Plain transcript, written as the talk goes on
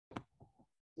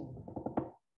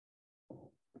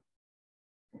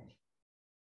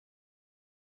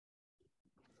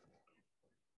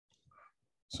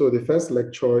So the first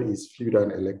lecture is fluid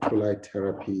and electrolyte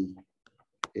therapy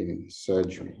in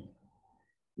surgery.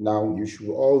 Now, you should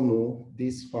all know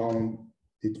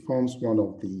it forms one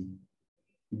of the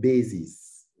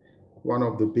bases, one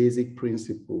of the basic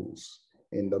principles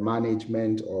in the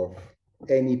management of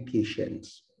any patient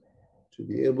to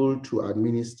be able to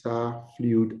administer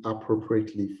fluid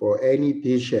appropriately for any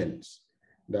patient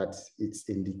that it's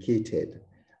indicated,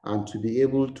 and to be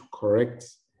able to correct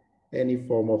any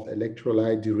form of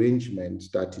electrolyte derangement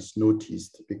that is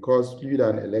noticed, because fluid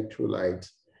and electrolyte,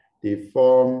 they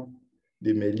form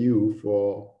the milieu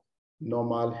for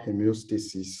normal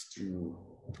homeostasis to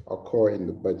occur in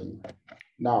the body.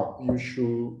 Now, you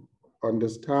should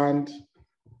understand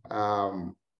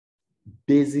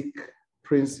basic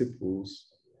principles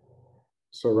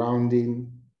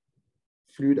surrounding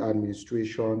fluid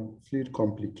administration, fluid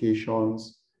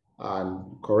complications,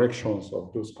 and corrections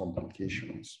of those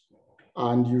complications.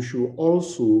 And you should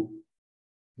also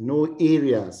know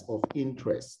areas of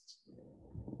interest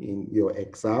in your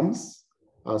exams,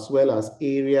 as well as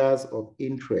areas of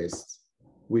interest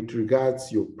with regards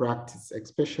to your practice,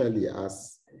 especially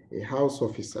as a house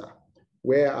officer.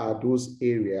 Where are those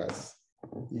areas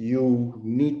you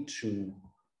need to,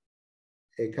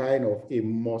 a kind of a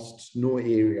must know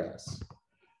areas?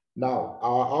 Now,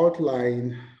 our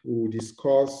outline will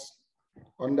discuss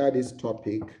under this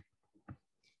topic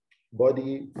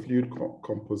body fluid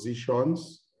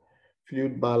compositions,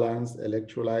 fluid balance,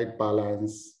 electrolyte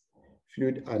balance,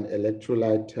 fluid and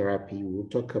electrolyte therapy. We'll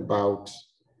talk about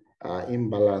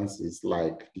imbalances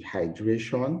like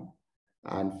dehydration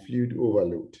and fluid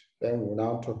overload. Then we'll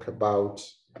now talk about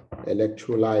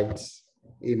electrolyte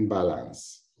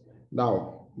imbalance.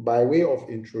 Now, by way of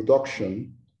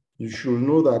introduction, you should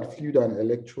know that fluid and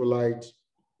electrolyte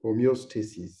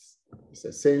homeostasis is an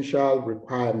essential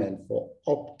requirement for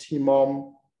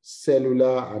optimum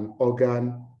cellular and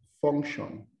organ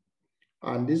function.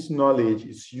 And this knowledge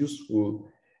is useful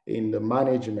in the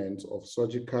management of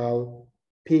surgical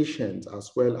patients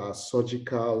as well as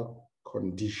surgical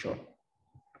condition.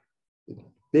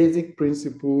 Basic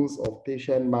principles of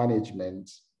patient management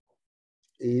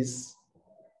is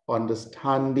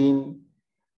understanding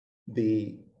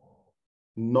the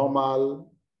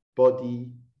normal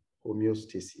body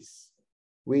homeostasis,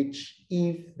 which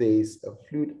if there is a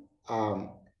fluid and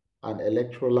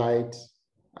electrolyte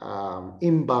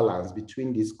imbalance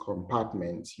between these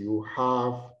compartments, you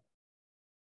have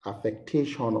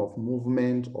affectation of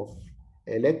movement of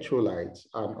electrolytes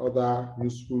and other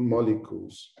useful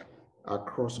molecules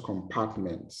across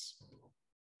compartments.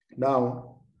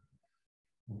 Now,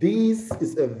 this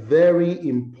is a very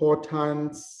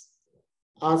important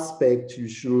aspect you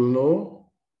should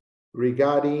know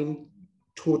regarding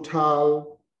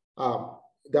total,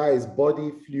 that is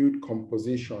body fluid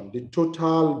composition, the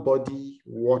total body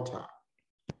water.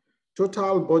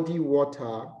 Total body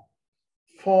water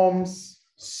forms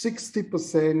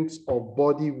 60% of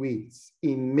body weight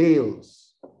in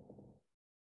males,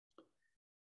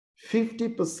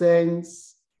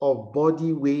 50% of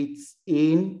body weight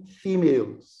in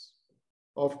females.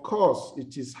 Of course,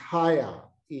 it is higher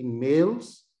in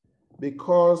males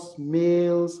because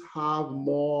males have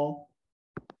more,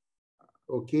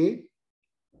 okay?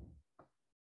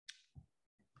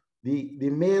 The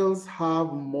males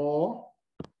have more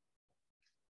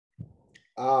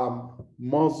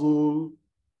muscle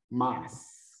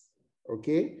mass,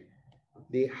 okay?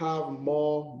 They have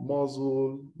more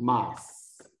muscle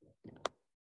mass.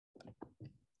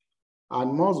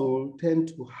 And muscle tend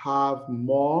to have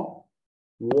more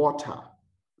water,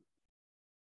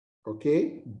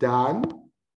 okay, than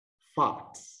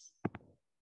fat.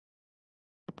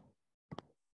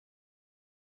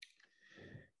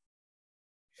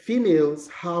 Females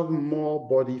have more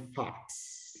body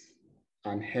fats,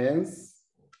 and hence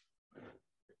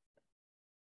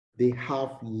they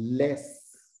have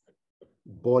less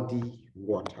body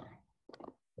water,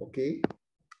 okay?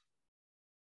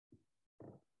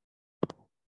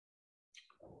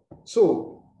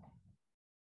 So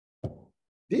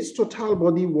this total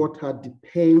body water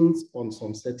depends on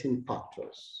some certain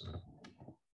factors.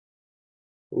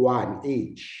 One,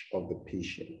 age of the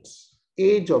patient.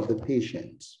 Age of the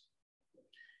patient.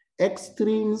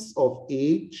 Extremes of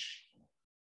age,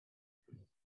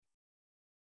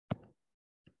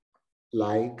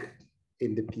 like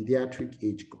in the pediatric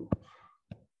age group.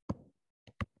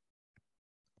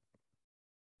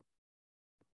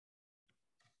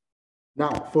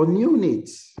 Now, for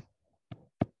neonates,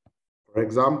 for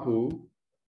example,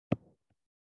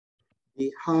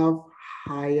 they have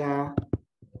higher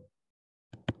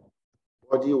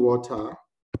body water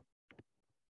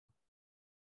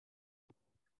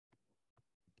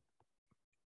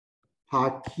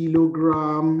per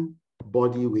kilogram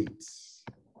body weight.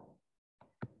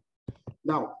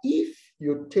 Now, if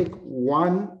you take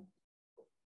 1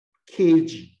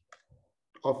 kg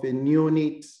of a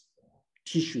neonate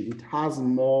tissue, it has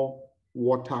more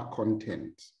water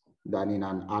content than in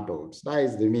an adult. That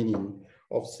is the meaning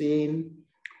of saying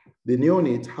the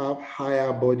neonates have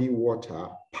higher body water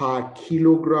per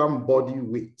kilogram body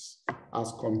weight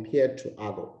as compared to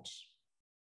adults.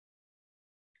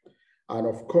 And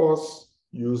of course,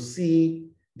 you see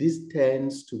this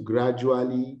tends to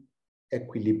gradually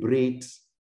equilibrate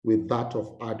with that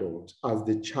of adults as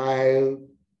the child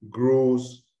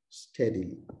grows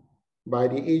steadily. By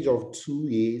the age of 2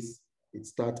 years, it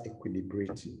starts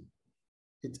equilibrating.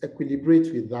 It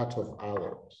equilibrates with that of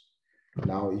adults.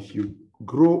 Now, if you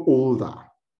grow older,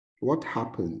 what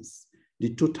happens?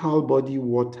 The total body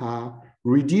water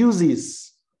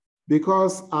reduces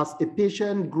because as a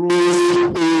patient grows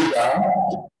older,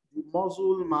 the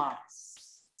muscle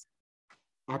mass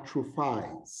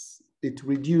atrophies. It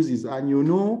reduces, and you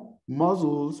know,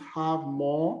 muscles have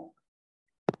more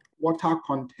water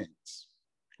content,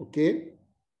 okay?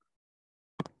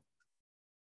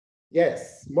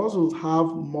 Yes, muscles have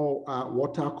more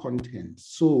water content.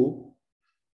 So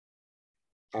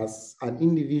as an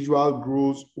individual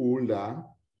grows older,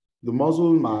 the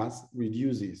muscle mass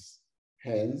reduces.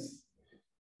 Hence,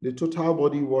 the total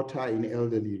body water in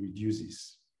elderly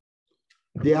reduces.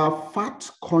 Their fat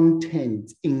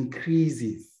content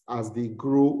increases as they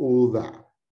grow older.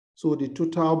 So the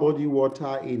total body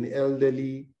water in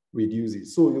elderly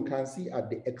reduces. So you can see at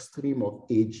the extreme of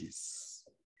ages.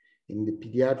 In the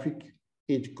pediatric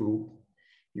age group,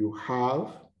 you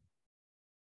have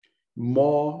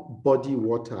more body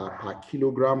water per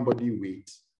kilogram body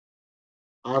weight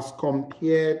as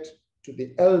compared to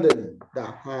the elderly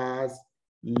that has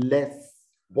less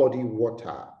body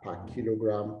water per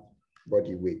kilogram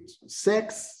body weight.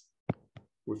 Sex,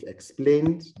 we've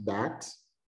explained that.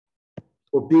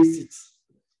 Obesity,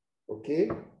 okay?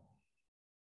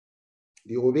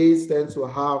 The obese tend to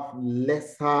have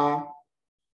lesser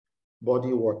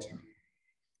body water.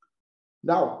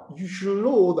 Now, you should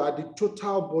know that the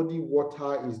total body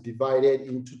water is divided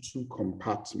into 2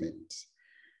 compartments.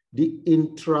 The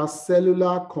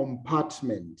intracellular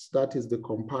compartment, that is the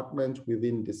compartment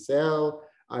within the cell,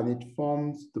 and it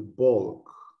forms the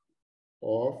bulk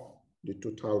of the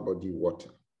total body water.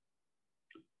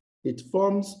 It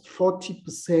forms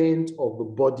 40% of the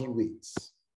body weight,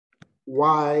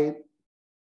 while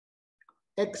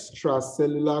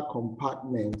extracellular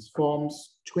compartment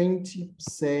forms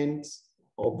 20%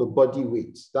 of the body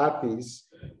weight. That is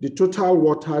the total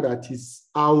water that is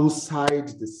outside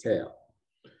the cell.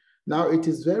 Now, it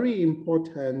is very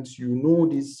important you know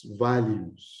these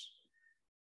values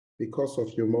because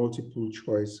of your multiple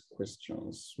choice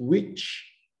questions, which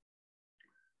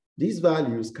these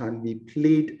values can be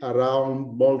played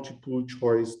around multiple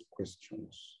choice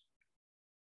questions.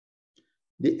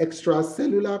 The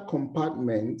extracellular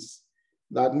compartments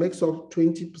that makes up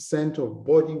 20% of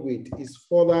body weight is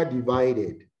further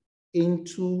divided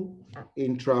into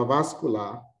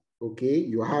intravascular, okay?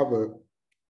 You have a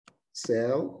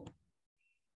cell.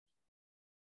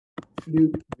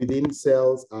 Fluid within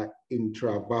cells are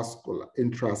intravascular,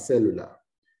 intracellular.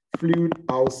 Fluid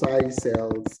outside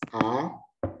cells are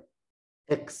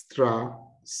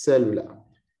extracellular.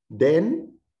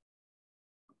 Then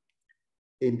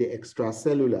in the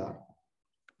extracellular,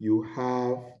 you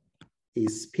have a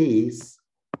space.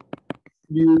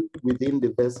 Fluid within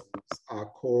the vessels are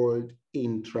called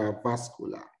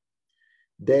intravascular.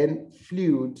 Then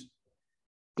fluid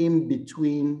in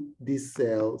between these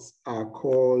cells are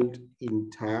called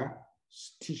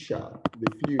interstitial,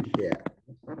 the fluid here.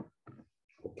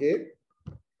 Okay?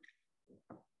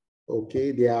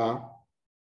 Okay, they are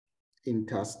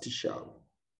interstitial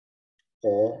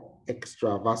or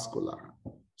extravascular.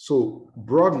 So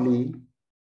broadly,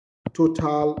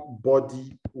 total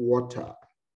body water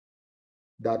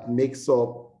that makes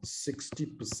up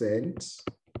 60%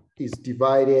 is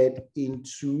divided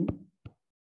into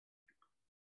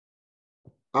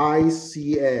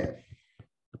ICF,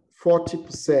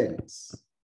 40%,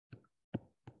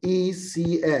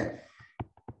 ECF,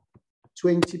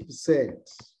 20%.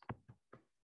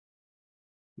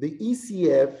 The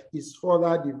ECF is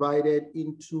further divided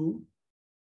into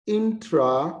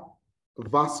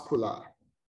intravascular,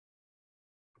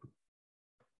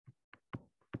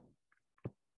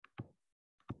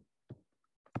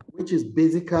 which is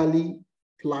basically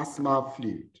plasma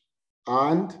fluid,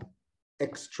 and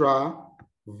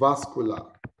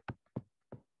extravascular.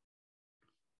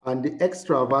 And the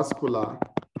extravascular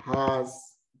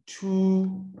has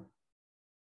 2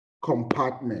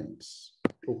 compartments,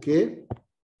 okay?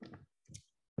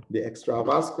 The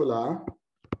extravascular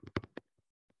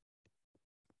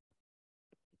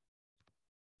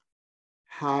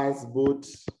has both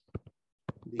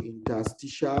the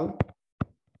interstitial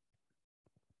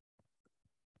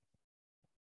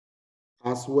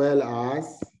as well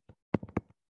as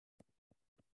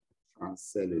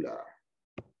transcellular.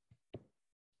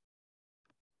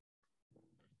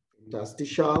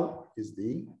 Interstitial is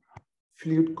the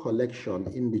fluid collection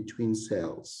in between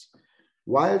cells,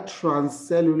 while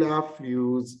transcellular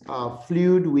fluids are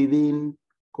fluid within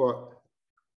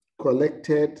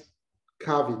collected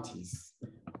cavities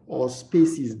or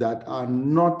spaces that are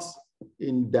not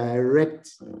in direct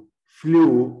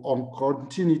flow on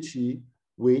continuity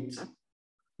with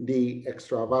the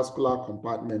extravascular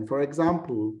compartment. For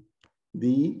example,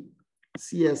 the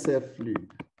CSF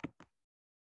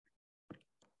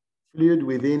fluid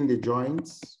within the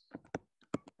joints,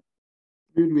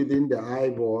 fluid within the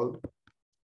eyeball.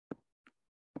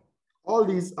 All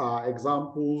these are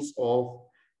examples of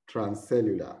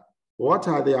transcellular. What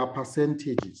are their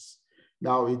percentages?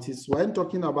 Now, it is when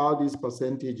talking about these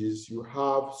percentages, you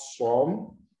have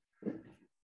some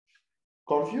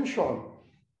confusion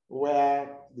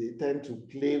where they tend to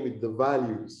play with the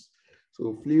values.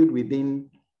 So fluid within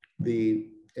the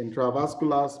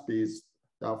intravascular space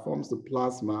that forms the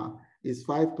plasma is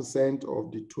 5%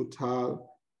 of the total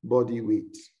body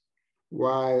weight,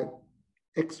 while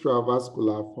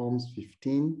extravascular forms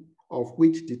 15%, of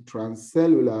which the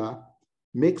transcellular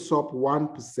makes up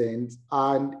 1%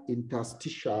 and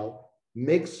interstitial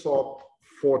makes up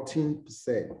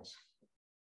 14%.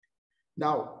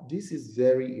 Now, this is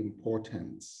very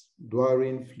important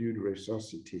during fluid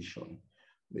resuscitation,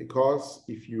 because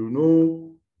if you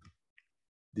know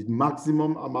the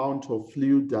maximum amount of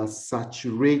fluid that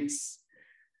saturates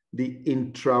the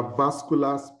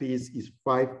intravascular space is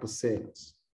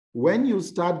 5%. When you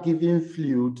start giving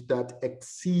fluid that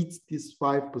exceeds this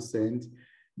 5%,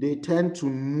 they tend to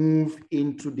move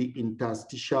into the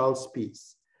interstitial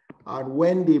space. And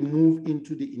when they move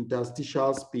into the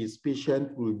interstitial space,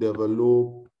 patient will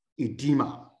develop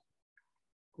edema,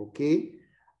 okay?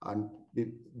 And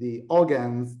the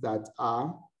organs that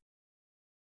are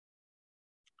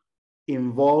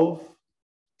involved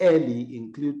early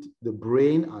include the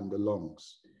brain and the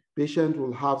lungs. Patient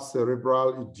will have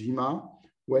cerebral edema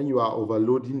when you are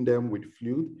overloading them with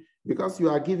fluid, because you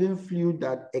are giving fluid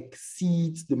that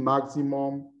exceeds the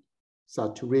maximum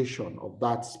saturation of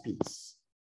that space,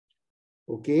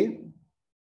 okay?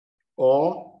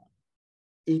 Or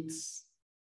it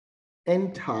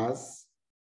enters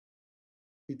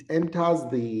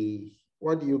the,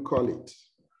 what do you call it?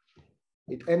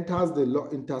 It enters the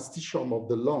interstitium of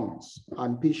the lungs,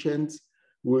 and patients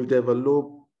will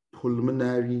develop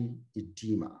pulmonary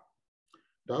edema.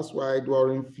 That's why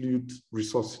during fluid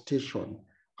resuscitation,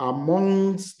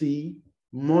 amongst the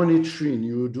monitoring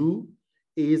you do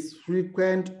is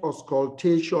frequent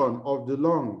auscultation of the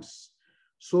lungs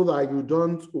so that you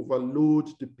don't overload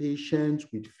the patient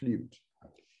with fluid.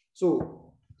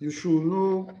 So you should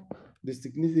know the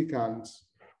significance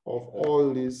of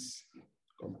all these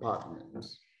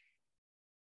compartments.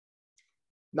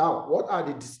 Now, what are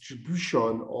the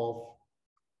distribution of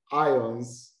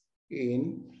ions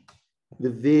in the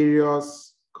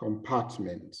various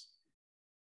compartments?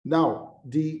 Now,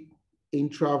 the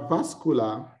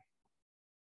intravascular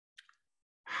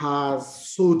has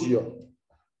sodium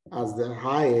as the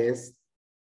highest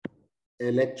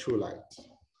electrolyte,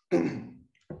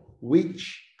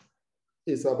 which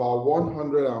is about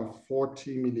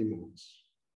 140 millimoles,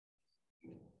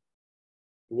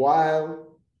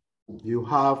 while you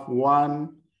have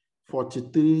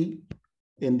 143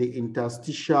 in the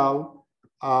interstitial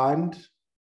and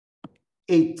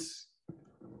 8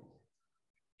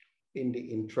 in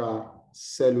the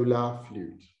intracellular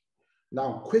fluid.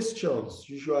 Now, questions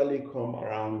usually come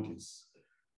around this.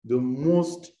 The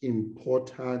most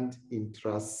important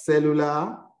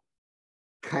intracellular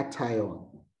cation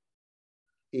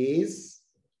is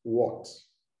what?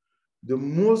 The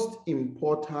most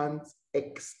important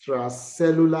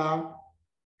extracellular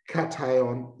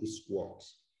cation is what?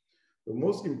 The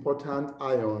most important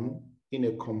ion in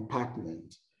a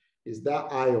compartment is that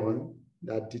ion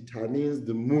that determines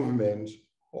the movement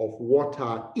of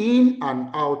water in and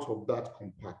out of that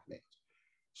compartment.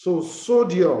 So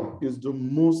sodium is the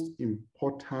most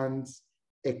important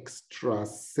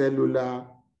extracellular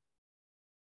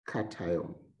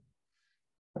cation.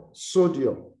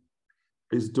 Sodium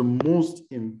is the most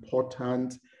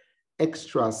important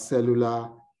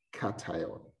extracellular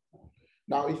cation.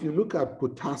 Now, if you look at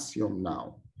potassium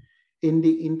now, In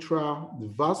the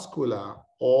intravascular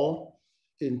or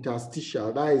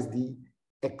interstitial, that is the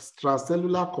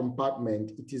extracellular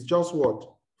compartment, it is just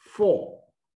what? 4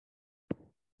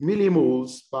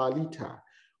 millimoles per liter.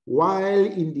 While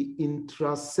in the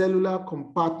intracellular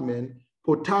compartment,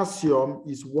 potassium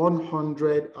is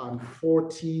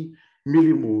 140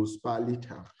 millimoles per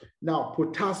liter. Now,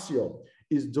 potassium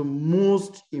is the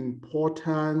most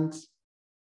important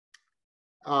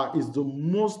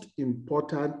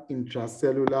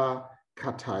intracellular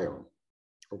cation.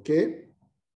 Okay?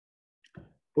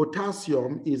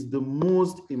 Potassium is the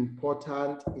most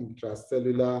important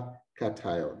intracellular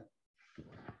cation.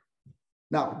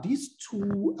 Now, these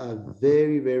two are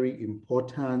very, very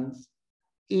important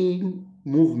in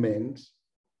movement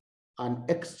and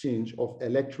exchange of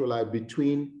electrolyte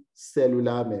between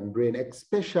cellular membrane,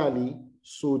 especially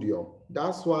sodium.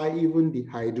 That's why even the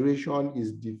hydration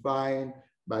is defined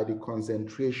by the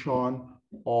concentration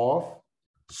of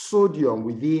sodium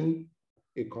within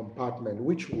a compartment,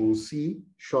 which we'll see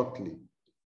shortly.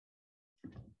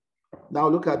 Now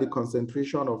look at the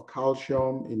concentration of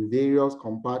calcium in various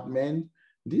compartments.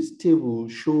 This table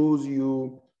shows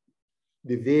you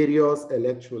the various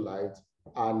electrolytes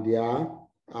and their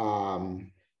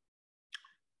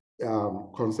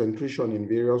concentration in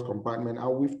various compartments.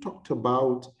 And we've talked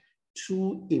about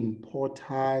 2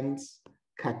 important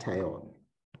cations,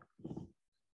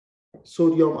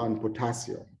 sodium and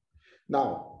potassium.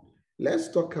 Now, let's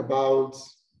talk about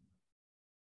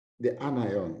the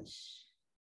anions.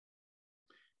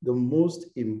 The most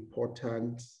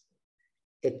important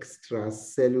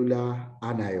extracellular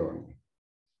anion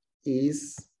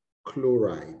is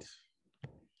chloride.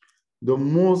 The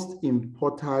most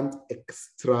important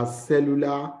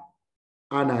extracellular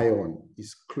anion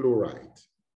is chloride.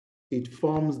 It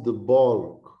forms the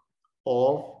bulk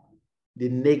of the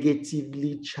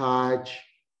negatively charged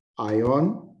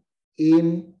ion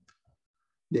in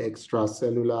the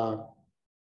extracellular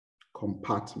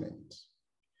compartment.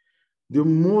 The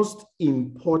most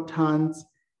important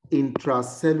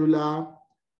intracellular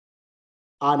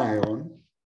anion,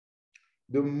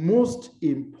 the most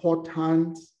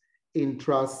important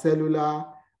intracellular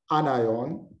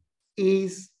anion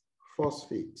is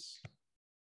phosphates.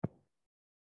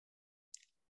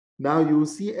 Now you will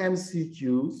see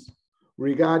MCQs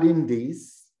regarding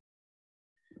this,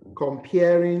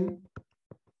 comparing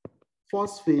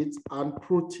phosphates and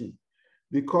protein,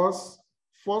 because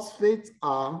phosphates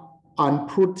and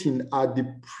protein are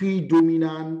the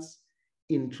predominant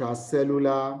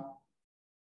intracellular,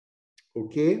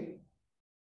 okay,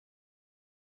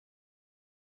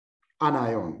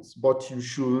 anions. But you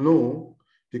should know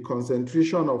the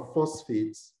concentration of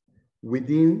phosphates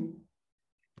within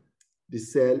the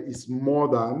cell is more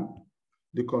than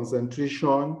the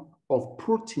concentration of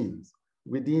proteins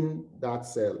within that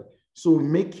cell. So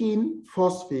making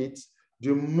phosphates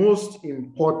the most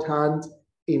important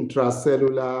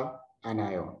intracellular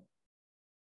anion.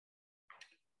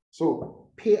 So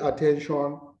pay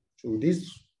attention to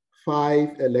these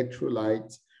 5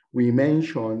 electrolytes we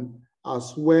mentioned,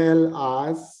 as well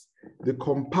as the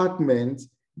compartments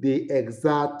they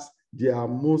exert their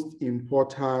most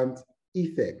important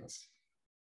effects.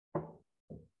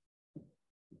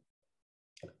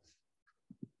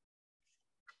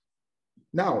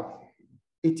 Now,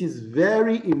 it is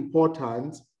very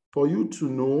important for you to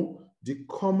know the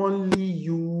commonly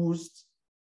used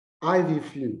IV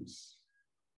fluids.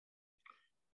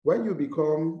 When you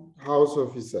become house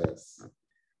officers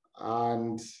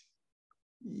and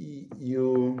you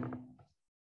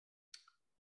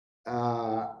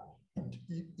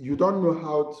don't know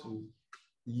how to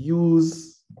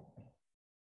use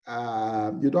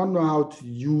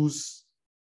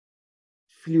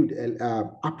fluid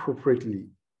appropriately,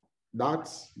 that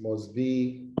must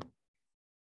be,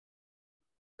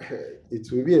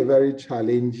 it will be a very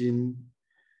challenging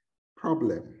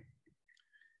problem.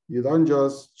 You don't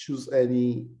just choose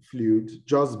any fluid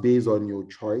just based on your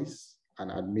choice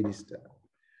and administer.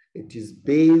 It is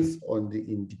based on the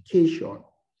indication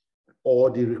or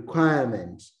the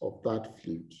requirements of that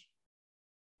fluid,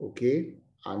 okay?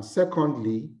 And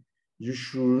secondly, you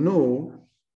should know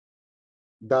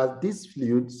that these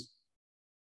fluids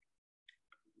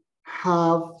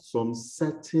have some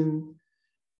certain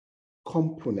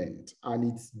component,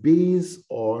 and it's based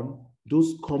on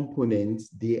those components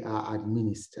they are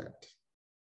administered.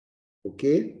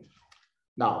 Okay?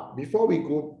 Now, before we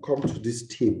come to this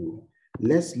table,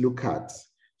 let's look at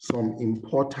some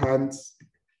important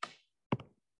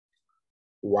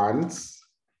ones.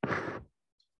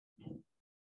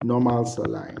 Normal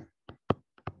saline.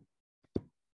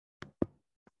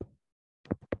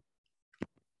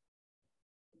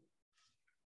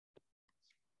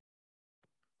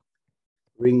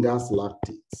 Ringer's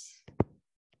lactate.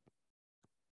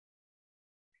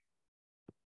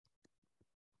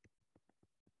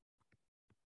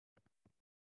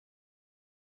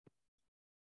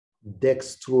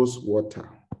 Dextrose water.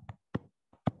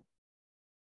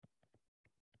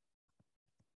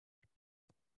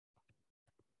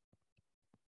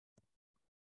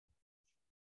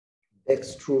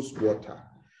 Dextrose water.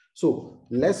 So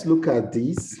let's look at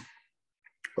this,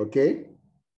 okay?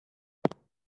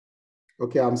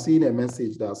 Okay, I'm seeing a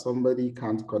message that somebody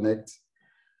can't connect.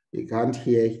 He can't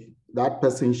hear. That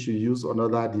person should use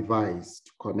another device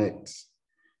to connect.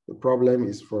 The problem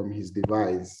is from his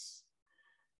device.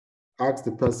 Ask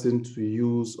the person to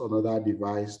use another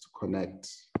device to connect.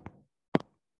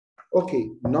 Okay,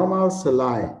 normal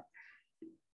saline.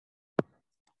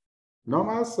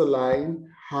 Normal saline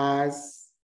has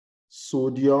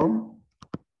sodium,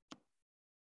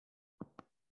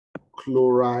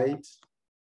 chloride,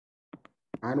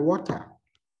 and water.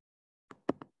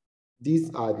 These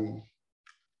are the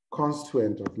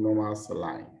constituents of normal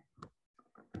saline.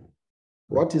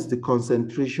 What is the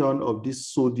concentration of this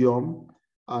sodium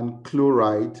and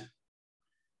chloride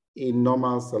in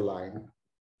normal saline?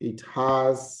 It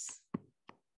has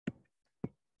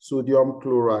sodium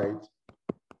chloride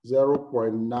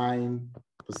 0.9%.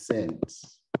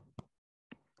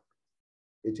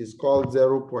 It is called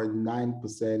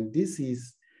 0.9%. This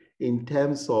is in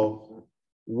terms of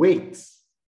weight.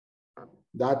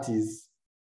 That is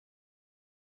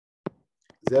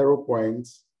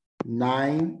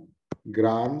 0.9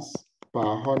 grams per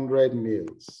 100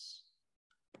 mils,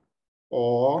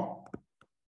 or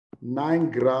 9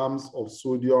 grams of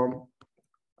sodium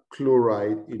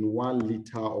chloride in 1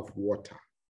 liter of water.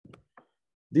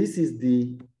 This is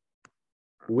the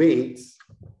weight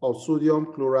of sodium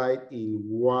chloride in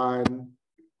 1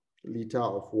 liter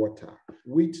of water,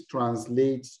 which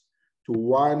translates to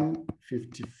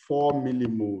 154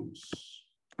 millimoles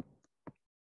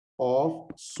of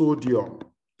sodium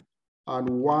and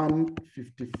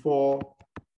 154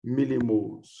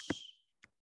 millimoles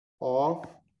of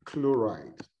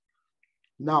chloride.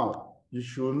 Now, you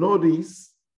should know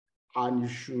this and you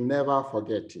should never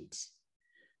forget it.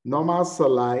 Normal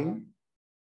saline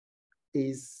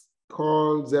is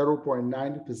called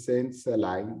 0.9%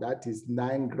 saline. That is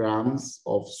 9 grams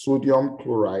of sodium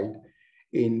chloride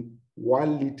in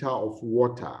 1 liter of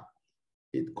water.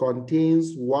 It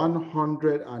contains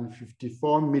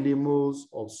 154 millimoles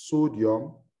of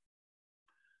sodium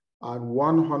and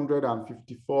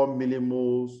 154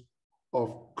 millimoles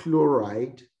of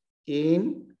chloride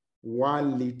in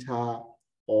 1 liter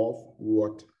of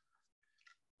water.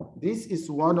 This is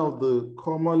one of the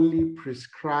commonly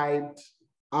prescribed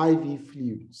IV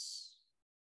fluids,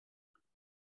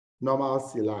 normal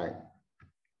saline.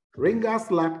 Ringer's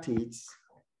lactates,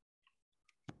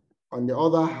 on the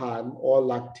other hand, or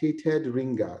lactated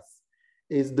Ringer's,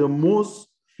 is the most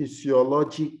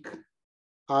physiologic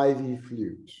IV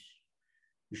fluid.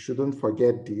 You shouldn't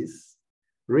forget this.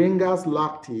 Ringer's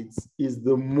lactates is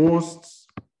the most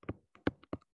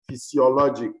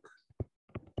physiologic.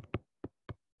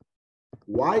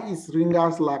 Why is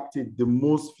Ringer's lactate the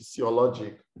most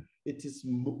physiologic? It is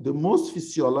the most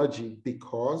physiologic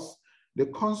because the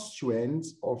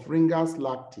constituents of Ringer's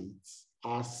lactates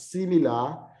are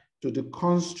similar to the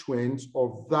constituents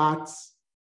of that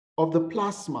of the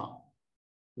plasma,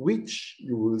 which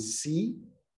you will see,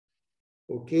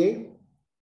 okay?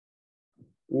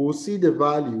 We'll see the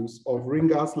values of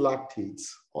Ringer's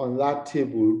lactates on that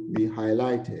table we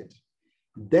highlighted.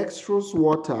 Dextrose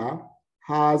water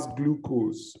has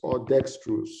glucose or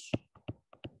dextrose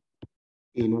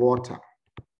in water.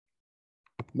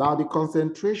 Now, the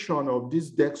concentration of this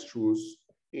dextrose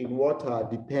in water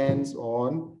depends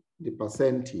on the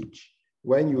percentage.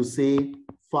 When you say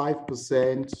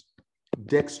 5%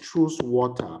 dextrose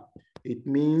water, it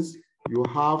means you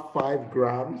have 5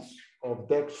 grams of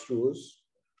dextrose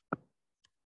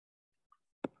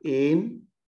in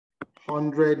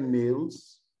 100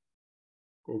 mils,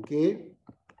 okay,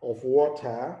 of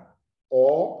water,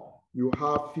 or you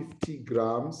have 50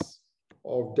 grams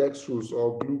of dextrose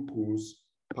or glucose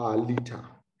per liter.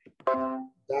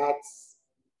 That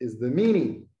is the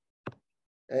meaning.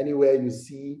 Anywhere you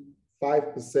see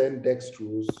 5%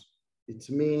 dextrose, it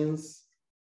means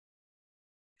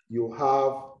you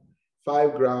have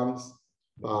 5 grams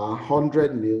per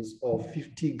 100 mils or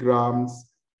 50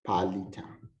 grams per liter.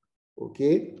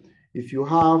 Okay? If you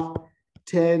have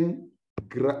 10%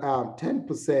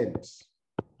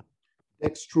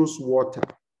 dextrose water,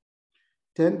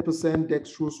 10%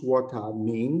 dextrose water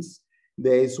means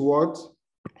there is what?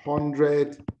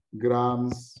 100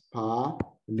 grams per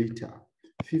liter.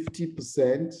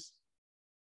 50%.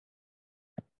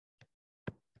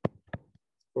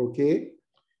 Okay,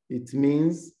 it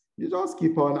means you just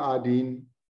keep on adding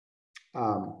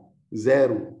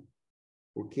 0.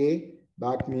 Okay,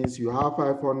 that means you have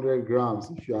 500 grams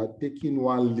if you are taking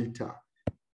 1 liter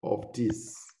of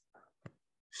this.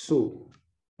 So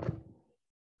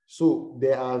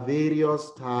there are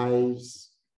various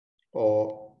types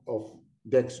of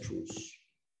dextrose,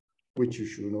 which you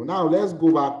should know. Now let's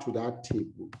go back to that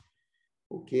table,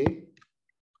 okay,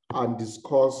 and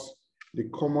discuss the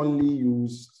commonly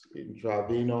used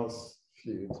intravenous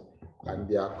fluids and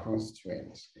their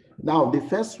constituents. Now, the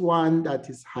first one that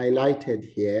is highlighted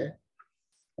here,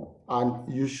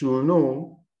 and you should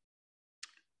know,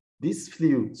 these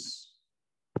fluids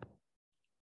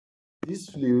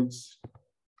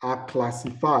are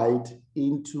classified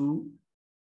into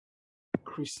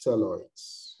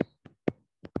crystalloids.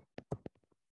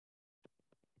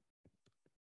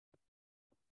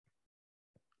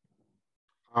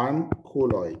 And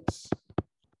colloids.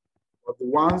 But the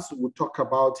ones we'll talk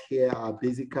about here are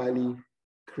basically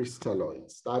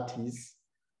crystalloids. That is,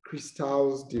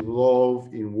 crystals dissolve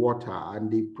in water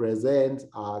and they present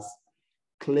as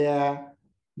clear,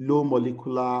 low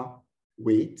molecular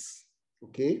weights,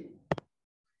 okay?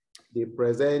 They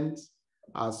present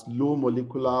as low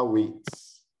molecular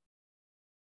weights.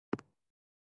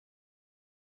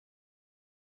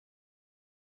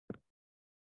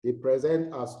 They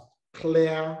present as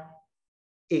clear,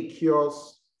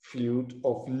 aqueous fluid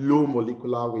of low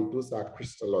molecular weight. Those are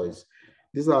crystalloids.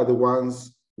 These are the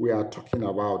ones we are talking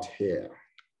about here.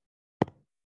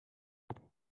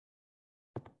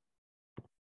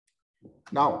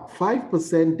 Now,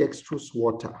 5% dextrose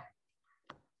water.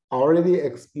 I already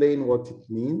explained what it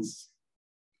means.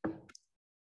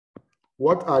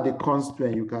 What are the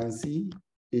constituents? You can see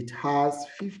it has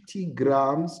 50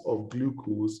 grams of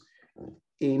glucose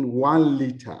in 1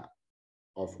 liter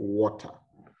of water.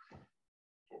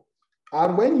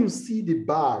 And when you see the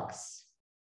bags,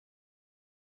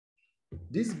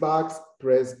 these bags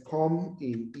come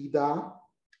in either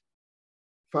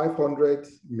 500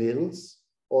 mils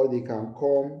or they can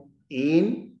come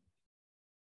in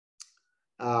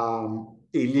a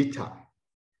liter.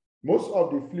 Most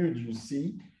of the fluid you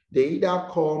see, they either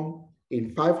come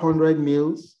in 500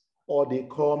 mils or they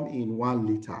come in 1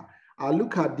 liter. And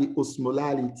look at the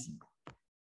osmolality.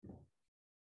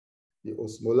 The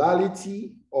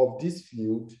osmolality of this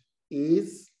fluid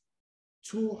is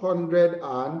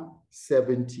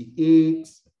 278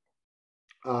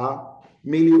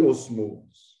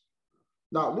 milliosmoles.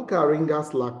 Now look at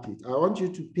Ringer's lactate. I want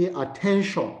you to pay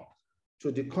attention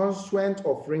to the constituent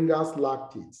of Ringer's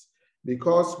lactate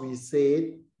because we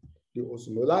said the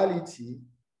osmolality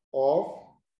of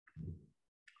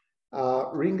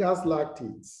Ringer's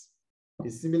lactate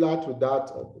is similar to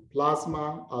that of the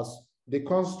plasma as the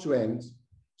constituent.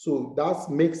 So that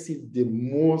makes it the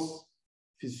most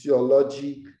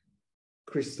physiologic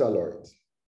crystalloid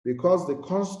because the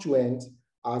constituents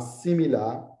are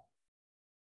similar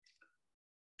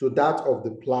to that of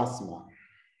the plasma.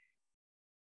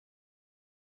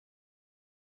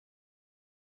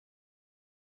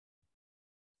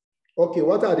 Okay,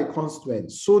 what are the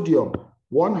constituents? Sodium,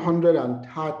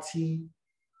 130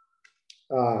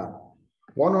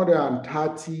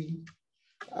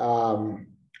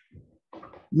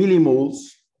 millimoles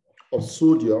of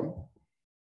sodium,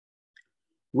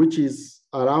 which is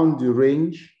around the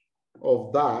range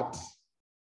of that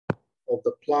of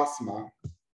the plasma.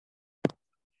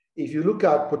 If you look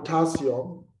at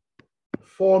potassium,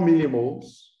 4 millimoles,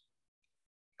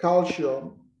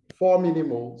 calcium, 4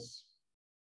 millimoles,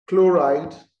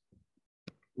 chloride,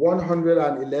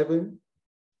 111,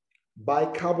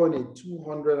 bicarbonate,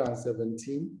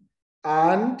 217,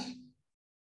 and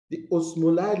the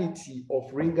osmolarity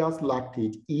of Ringer's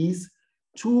lactate is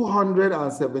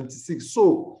 276.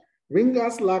 So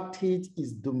Ringer's lactate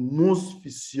is the most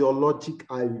physiologic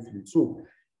IV fluid. So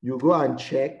you go and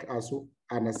check as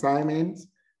an assignment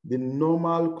the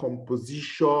normal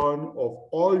composition of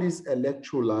all these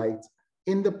electrolytes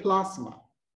in the plasma.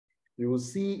 You will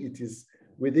see it is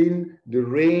within the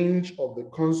range of the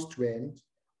constituent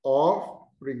of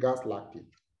Ringer's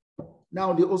lactate.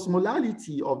 Now, the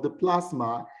osmolality of the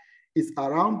plasma is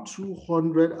around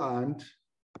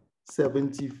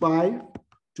 275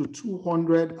 to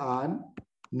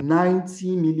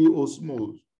 290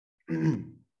 milliosmoles.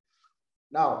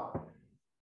 Now,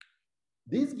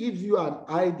 this gives you an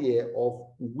idea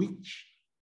of which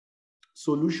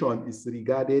solution is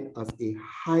regarded as a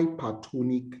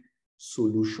hypertonic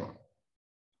solution.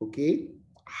 Okay,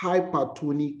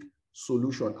 hypertonic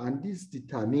solution, and this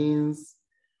determines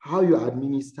how you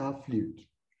administer fluid,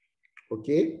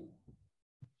 okay?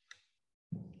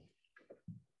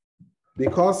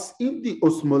 Because if the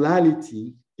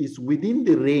osmolality is within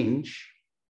the range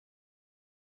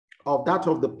of that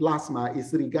of the plasma,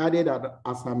 is regarded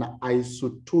as an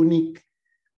isotonic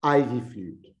IV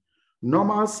fluid.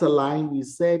 Normal saline, we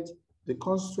said the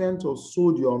constituent of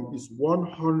sodium is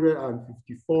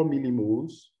 154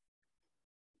 millimoles.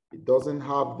 It doesn't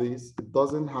have this, it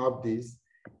doesn't have this.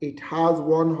 It has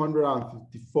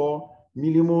 154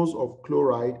 millimoles of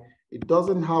chloride. It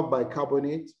doesn't have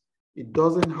bicarbonate. It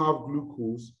doesn't have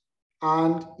glucose.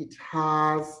 And it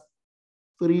has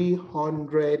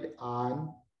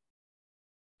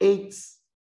 308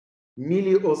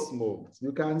 milliosmoles.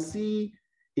 You can see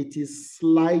it is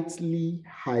slightly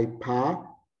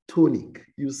hypertonic.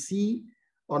 You see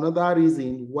another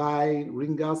reason why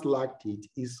Ringer's lactate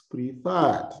is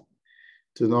preferred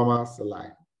to normal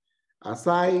saline.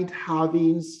 Aside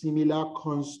having similar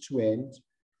constituent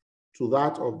to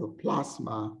that of the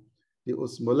plasma, the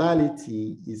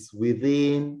osmolality is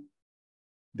within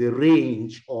the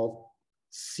range of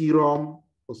serum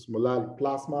osmolality,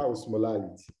 plasma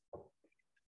osmolality.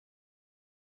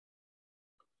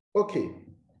 Okay,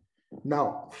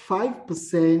 now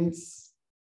 5%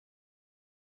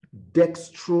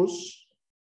 dextrose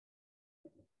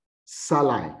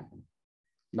saline.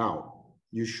 Now,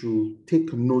 you should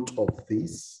take note of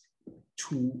this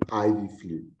to IV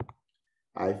fluid.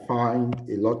 I find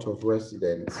a lot of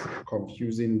residents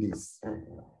confusing this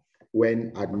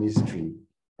when administering,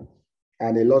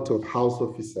 and a lot of house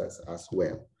officers as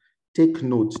well. Take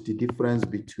note the difference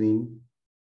between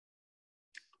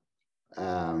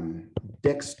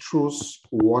dextrose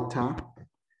water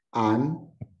and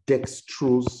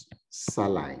dextrose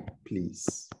saline,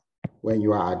 please, when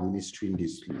you are administering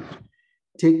this fluid.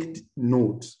 Take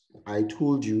note, I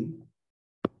told you,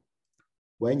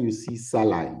 when you see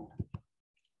saline,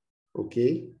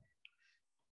 okay,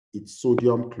 it's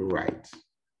sodium chloride.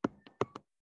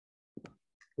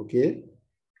 Okay,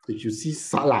 if you see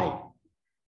saline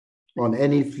on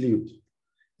any fluid,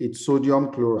 it's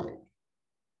sodium chloride.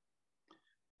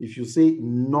 If you say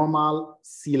normal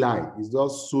saline, it's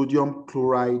just sodium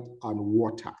chloride and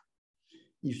water.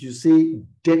 If you say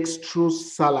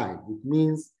dextrose saline, it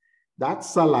means that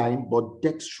saline, but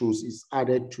dextrose is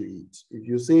added to it. If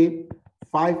you say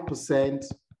 5%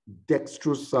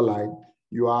 dextrose saline,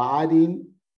 you are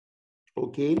adding,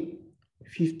 okay,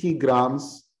 50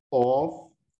 grams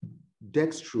of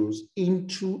dextrose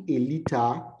into a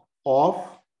liter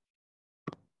of,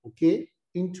 okay,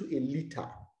 into a liter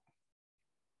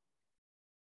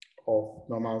of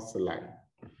normal saline.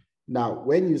 Now,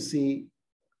 when you say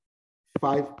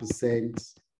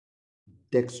 5%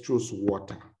 dextrose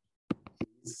water,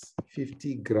 it's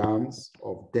 50 grams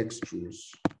of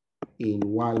dextrose in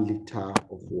 1 liter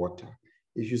of water.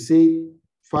 If you say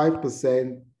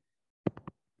 5%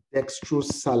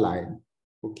 dextrose saline,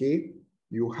 okay,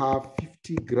 you have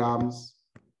 50 grams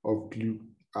of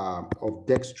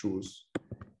dextrose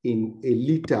in a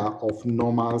liter of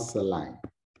normal saline.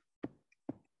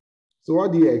 So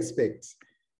what do you expect?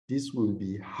 This will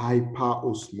be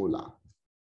hyperosmolar.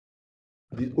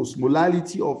 The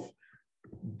osmolality of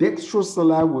dextrose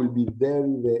saline will be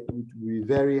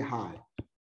very high.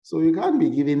 So you can't be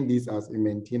giving this as a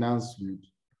maintenance fluid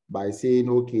by saying,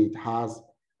 okay, it has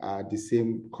the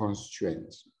same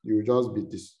constraint. You will just be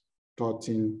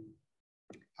distorting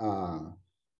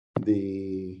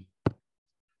the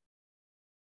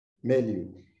milieu.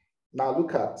 Now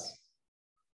look at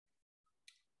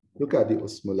the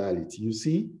osmolality. You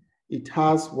see, it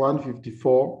has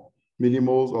 154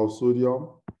 millimoles of sodium,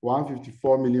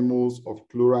 154 millimoles of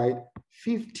chloride,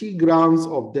 50 grams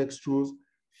of dextrose,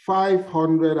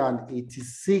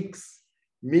 586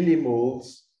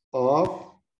 millimoles of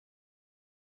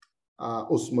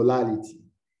osmolality,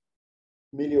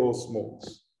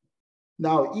 milliosmoles.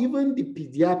 Now, even the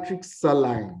pediatric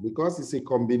saline, because it's a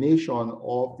combination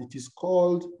of, it is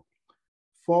called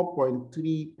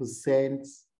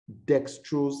 4.3%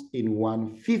 dextrose in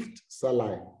 1/5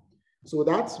 saline. So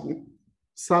that's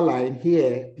saline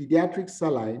here, pediatric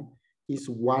saline is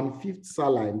 1/5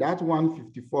 saline. That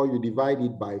 154, you divide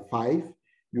it by 5,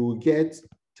 you will get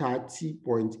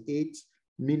 30.8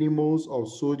 millimoles of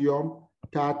sodium,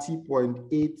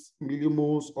 30.8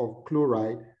 millimoles of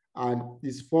chloride, and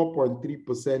this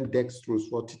 4.3% dextrose,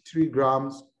 43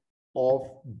 grams of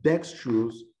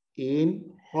dextrose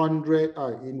in 1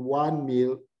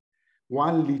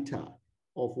 liter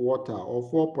of water, or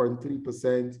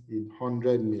 4.3% in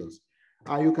 100 mils.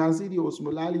 And you can see the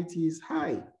osmolality is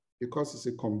high because it's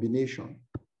a combination.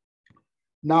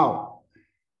 Now,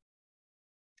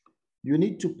 you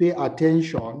need to pay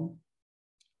attention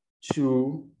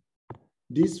to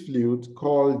this fluid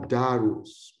called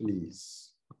Darrow's,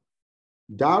 please.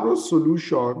 Darrow's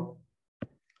solution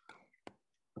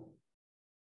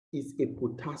is a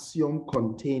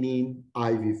potassium-containing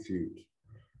IV fluid.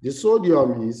 The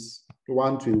sodium is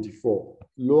 124,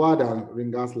 lower than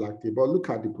Ringer's lactate, but look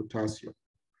at the potassium,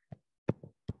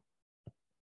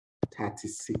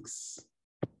 36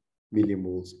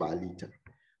 millimoles per liter.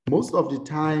 Most of the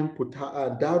time,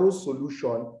 Darrow's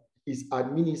solution is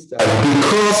administered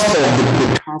because of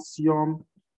the potassium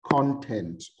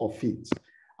content of it.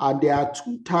 And there are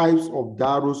two types of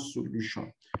Darrow's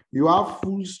solution. You have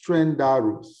full-strength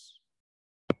Darrow's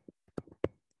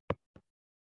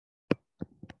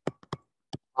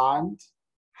and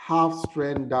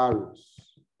half-strength Darrow's.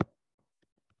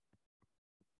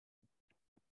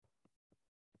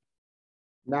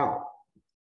 Now,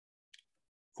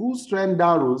 full-strength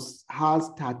Darrow's has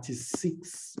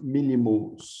 36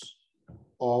 millimoles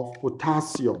of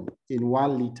potassium in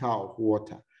 1 liter of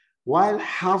water, while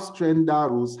half-strength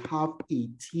Darrow's have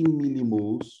 18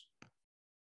 millimoles.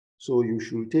 So you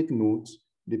should take note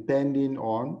depending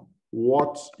on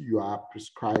what you are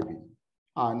prescribing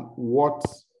and what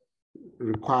is the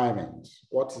requirement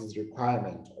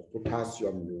of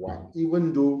potassium you want.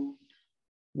 Even though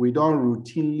we don't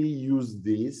routinely use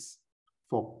this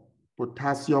for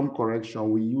potassium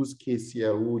correction, we use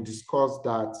KCl. We'll discuss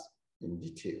that in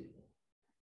detail.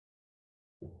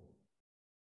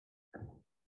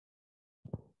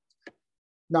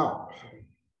 Now,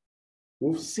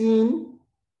 we've seen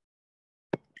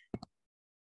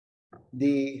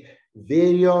the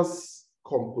various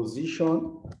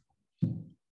composition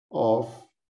of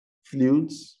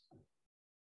fluids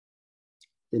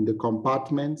in the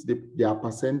compartments, their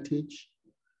percentage.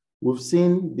 We've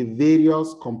seen the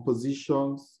various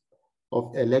compositions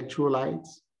of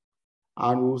electrolytes,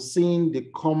 and we've seen the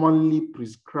commonly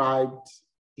prescribed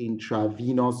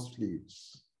intravenous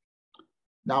fluids.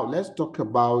 Now let's talk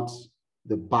about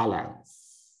the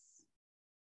balance.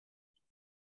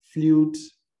 Fluid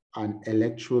and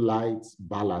electrolytes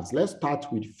balance. Let's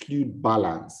start with fluid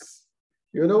balance.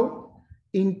 You know,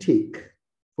 intake,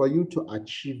 for you to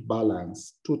achieve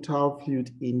balance, total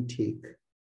fluid intake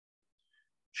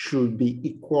should be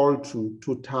equal to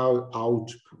total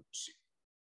output.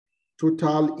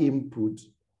 Total input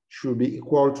should be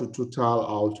equal to total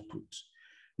output.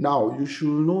 Now, you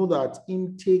should know that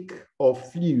intake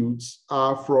of fluids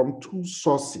are from two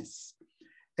sources,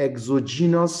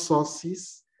 exogenous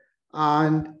sources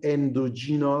and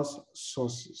endogenous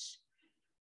sources.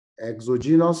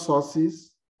 Exogenous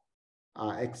sources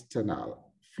are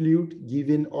external, fluid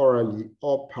given orally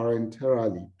or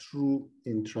parenterally through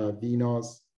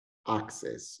intravenous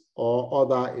access or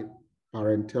other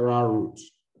parenteral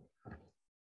routes.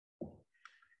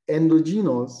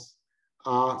 Endogenous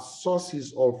are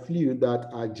sources of fluid that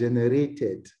are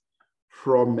generated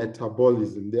from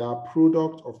metabolism. They are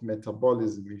product of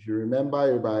metabolism. If you remember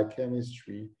your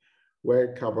biochemistry,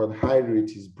 where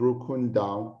carbohydrate is broken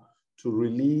down to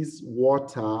release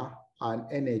water and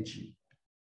energy,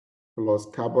 plus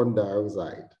carbon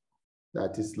dioxide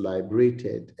that is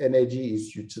liberated. Energy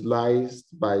is utilized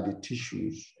by the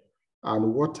tissues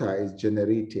and water is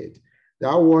generated.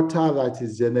 That water that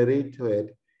is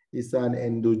generated is an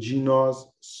endogenous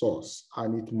source,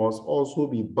 and it must also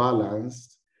be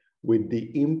balanced with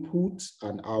the input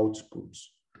and output.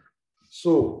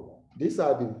 So these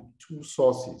are the two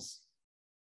sources.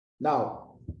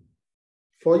 Now,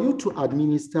 for you to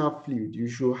administer fluid, you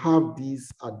should have this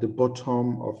at the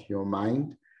bottom of your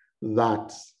mind,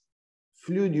 that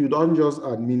fluid you don't just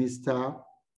administer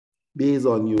based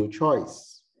on your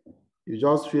choice. You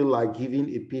just feel like giving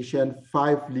a patient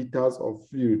 5 liters of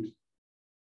fluid.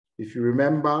 If you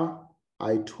remember,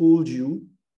 I told you,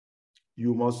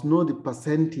 you must know the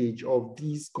percentage of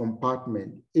these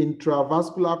compartments.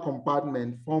 Intravascular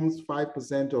compartment forms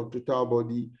 5% of total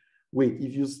body weight.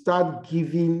 If you start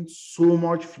giving so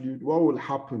much fluid, what will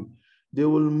happen? They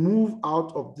will move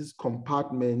out of this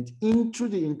compartment into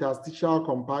the interstitial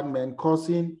compartment,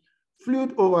 causing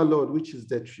fluid overload, which is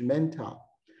detrimental.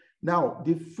 Now,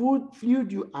 the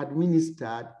fluid you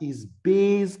administered is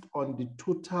based on the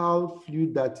total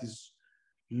fluid that is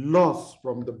lost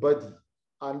from the body.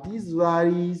 And this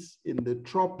varies in the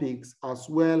tropics as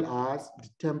well as the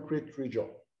temperate region.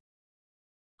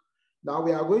 Now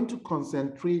we are going to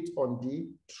concentrate on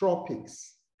the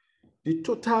tropics. The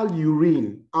total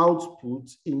urine output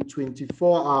in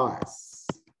 24 hours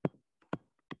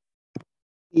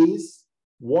is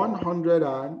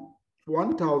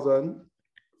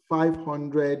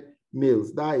 1,500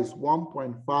 mils. That is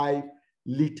 1.5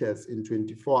 liters in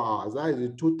 24 hours. That is the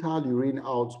total urine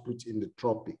output in the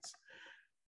tropics.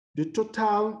 The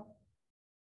total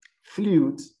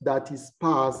fluid that is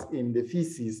passed in the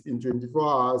feces in 24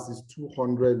 hours is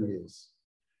 200 mils.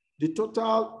 The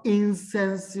total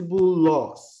insensible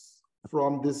loss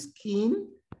from the skin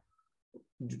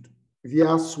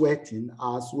via sweating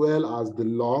as well as the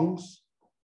lungs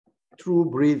through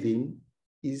breathing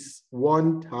is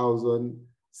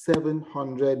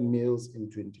 1,700 mils in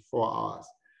 24 hours.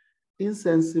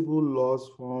 Insensible loss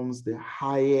forms the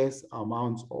highest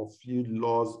amount of fluid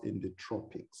loss in the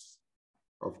tropics.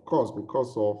 Of course,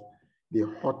 because of the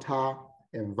hotter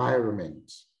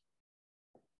environment.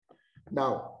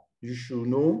 Now, you should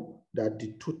know that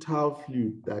the total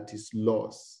fluid that is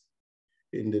lost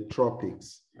in the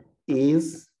tropics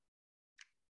is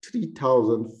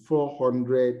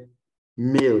 3,400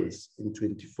 mils in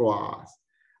 24 hours.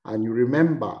 And you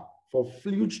remember, for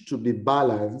fluid to be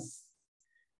balanced,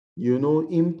 you know,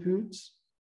 input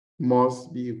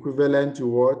must be equivalent to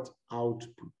what?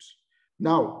 Output.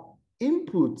 Now,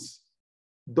 inputs,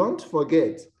 don't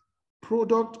forget,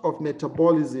 product of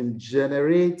metabolism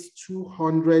generates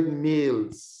 200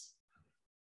 mils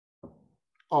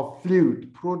of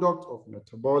fluid. Product of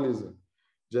metabolism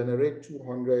generate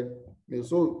 200 mils.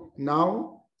 So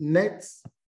now net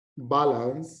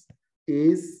balance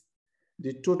is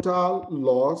the total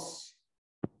loss.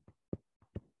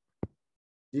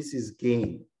 This is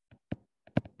gain.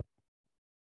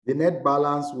 The net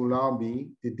balance will now be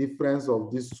the difference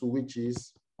of these two, which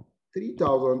is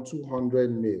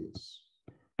 3,200 mils.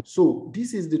 So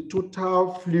this is the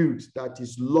total fluid that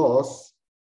is lost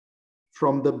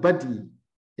from the body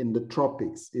in the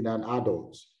tropics in an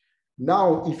adult.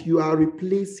 Now, if you are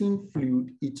replacing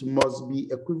fluid, it must be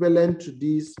equivalent to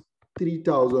this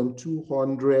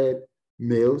 3,200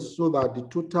 mils so that the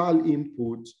total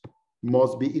input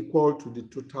must be equal to the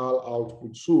total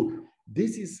output. So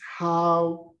this is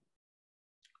how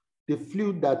the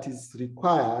fluid that is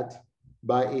required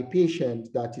by a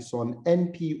patient that is on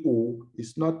NPO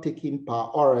is not taken per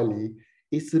orally,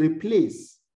 is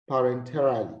replaced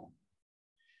parenterally.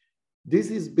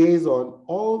 This is based on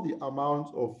all the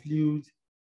amount of fluid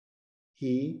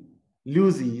he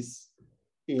loses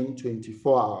in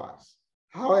 24 hours.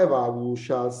 However, we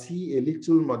shall see a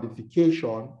little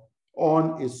modification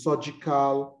on a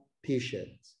surgical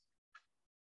patient.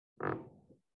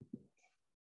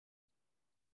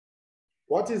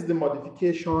 What is the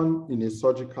modification in a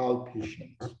surgical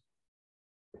patient?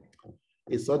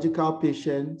 A surgical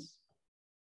patient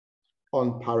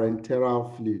on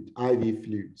parenteral fluid, IV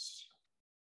fluids,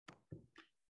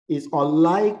 is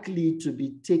unlikely to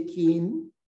be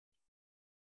taken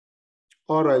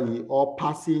orally or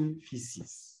passing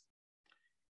feces.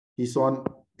 He's on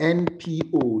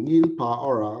NPO, nil per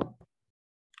oral,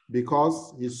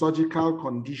 because his surgical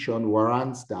condition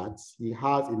warrants that. He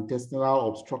has intestinal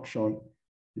obstruction.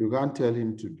 You can't tell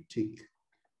him to take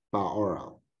per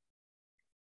oral.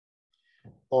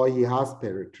 Or he has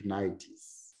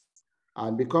peritonitis.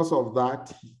 And because of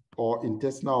that, or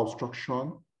intestinal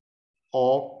obstruction,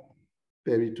 or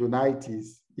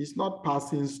peritonitis, he's not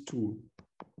passing stool.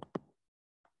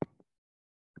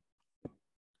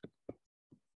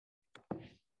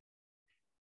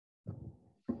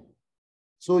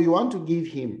 So you want to give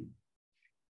him,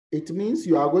 it means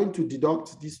you are going to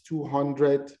deduct these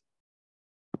 200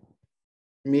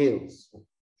 mils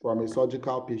from a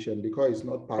surgical patient because it's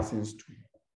not passing stool.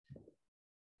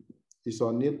 It's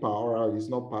on nil per oral, it's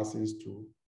not passing stool.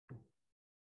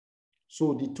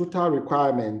 So the total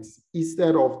requirements,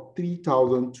 instead of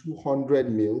 3,200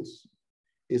 mils,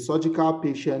 a surgical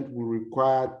patient will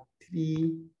require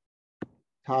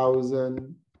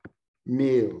 3,000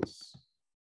 mils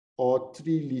or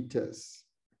 3 liters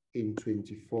in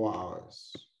 24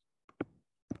 hours.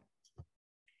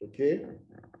 Okay?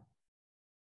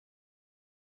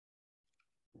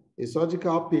 A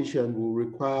surgical patient will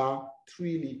require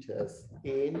 3 liters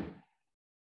in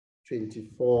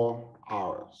 24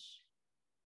 hours.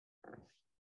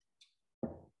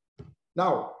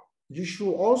 Now, you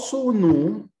should also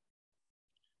know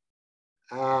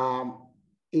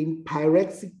in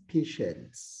pyrexic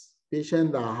patients,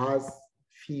 patient that has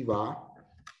fever,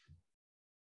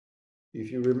 if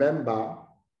you remember,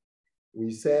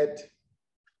 we said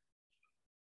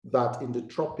that in the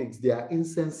tropics, their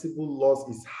insensible loss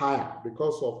is higher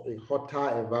because of a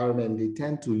hotter environment. They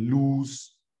tend to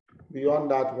lose beyond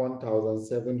that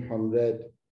 1,700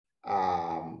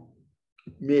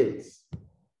 mils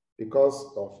because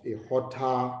of a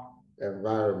hotter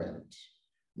environment.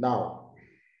 Now,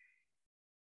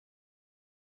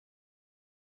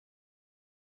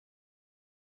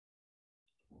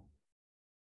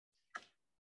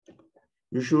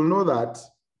 You should know that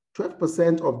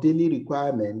 12% of daily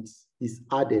requirements is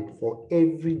added for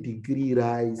every degree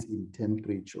rise in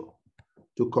temperature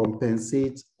to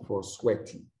compensate for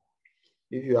sweating.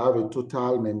 If you have a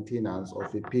total maintenance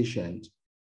of a patient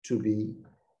to be,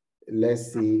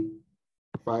 let's say,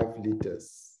 5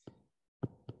 liters,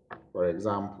 for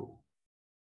example,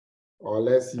 or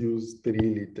let's use 3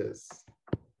 liters.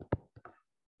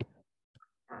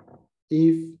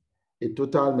 If a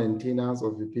total maintenance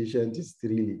of a patient is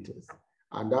 3 liters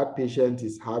and that patient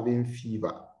is having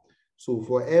fever, so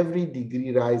for every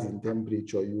degree rise in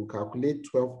temperature, you calculate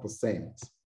 12%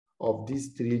 of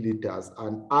these 3 liters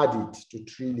and add it to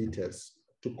 3 liters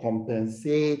to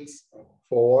compensate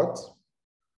for what?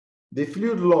 The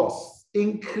fluid loss,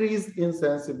 increased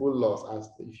insensible loss. As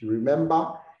if you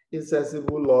remember,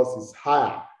 insensible loss is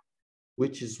higher,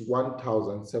 which is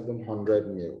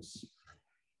 1,700 mils.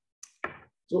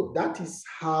 So that is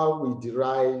how we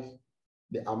derive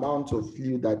the amount of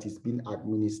fluid that is being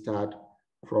administered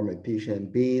from a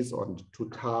patient based on the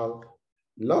total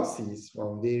losses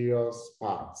from various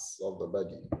parts of the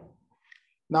body.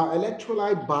 Now,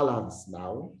 electrolyte balance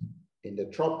now, in the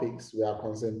tropics, we are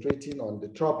concentrating on the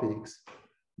tropics.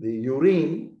 The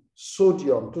urine,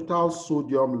 sodium, total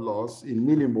sodium loss in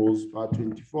millimoles per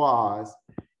 24 hours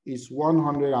is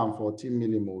 114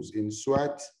 millimoles. In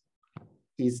sweat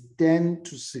is 10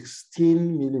 to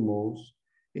 16 millimoles.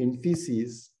 In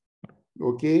feces,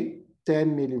 okay,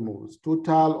 10 millimoles.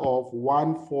 Total of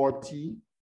 130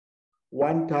 to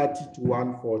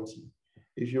 140.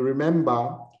 If you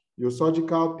remember, your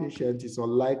surgical patient is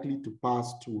unlikely to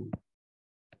pass stool.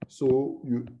 So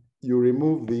you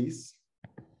remove this.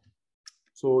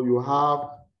 So you have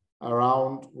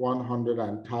around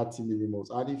 130 millimoles.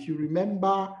 And if you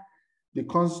remember the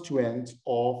constituent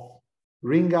of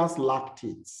Ringer's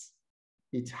lactates,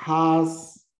 it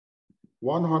has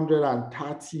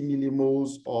 130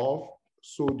 millimoles of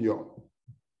sodium.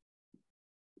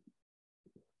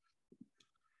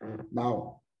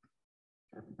 Now,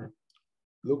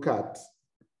 look at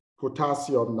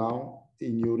potassium now.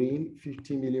 In urine,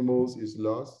 50 millimoles is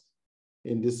lost.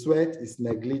 In the sweat, it's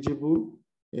negligible.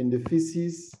 In the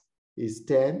feces, is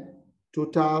 10.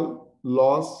 Total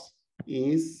loss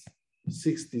is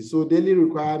 60. So daily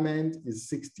requirement is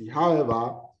 60.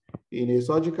 However, in a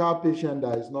surgical patient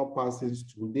that is not passing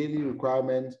stool, daily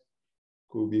requirement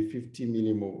could be 50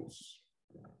 millimoles.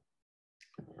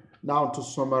 Now, to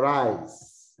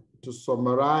summarize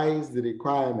the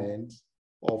requirement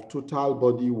of total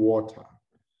body water,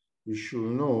 you should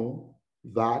know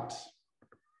that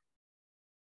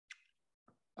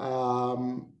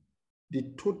the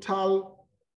total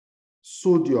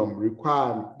sodium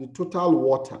requirement, the total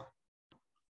water,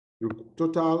 the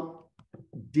total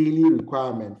daily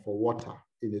requirement for water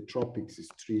in the tropics is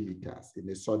 3 liters in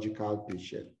a surgical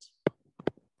patient.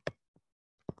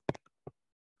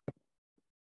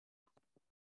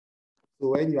 So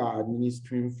when you are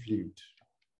administering fluid,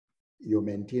 your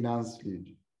maintenance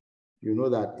fluid, you know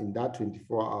that in that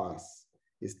 24 hours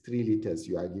is 3 liters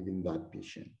you are giving that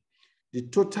patient. The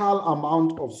total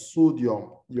amount of sodium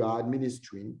you are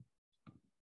administering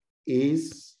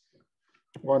is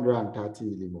 130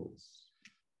 millimoles.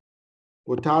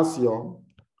 Potassium,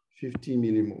 50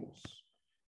 millimoles.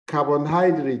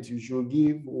 Carbohydrate, you should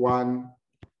give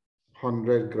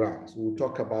 100 grams. We'll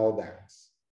talk about that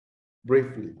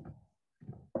briefly.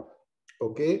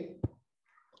 Okay?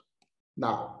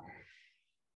 Now,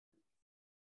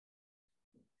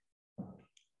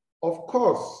 of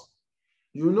course,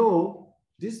 you know,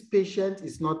 this patient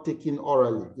is not taken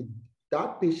orally.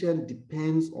 That patient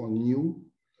depends on you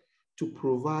to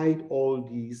provide all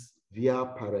these via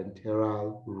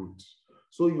parenteral route.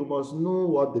 So you must know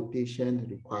what the patient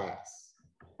requires.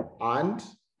 And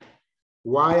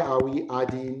why are we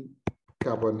adding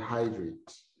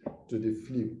carbohydrate to the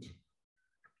fluid?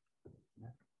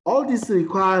 All these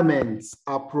requirements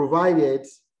are provided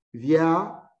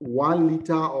via 1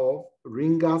 liter of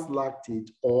Ringer's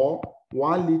lactate or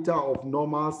 1 liter of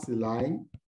normal saline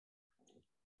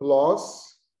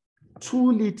plus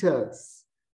 2 liters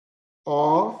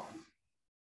of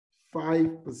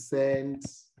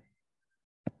 5%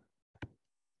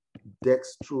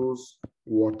 dextrose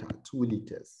water, 2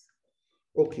 liters.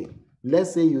 Okay,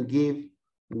 let's say you give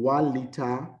 1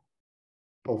 liter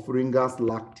of Ringer's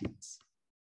lactate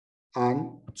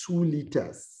and 2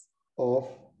 liters of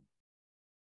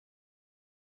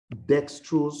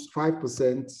dextrose,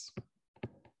 5%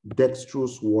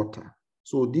 dextrose water.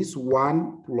 So this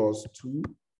 1 plus 2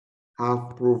 have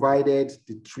provided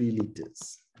the 3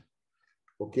 liters.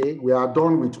 Okay, we are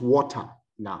done with water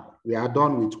now. We are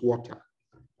done with water.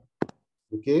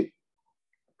 Okay.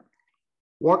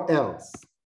 What else?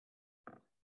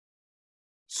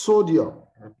 Sodium.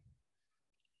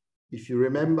 If you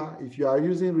remember, if you are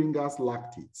using Ringer's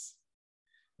lactates,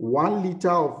 1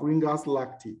 liter of Ringer's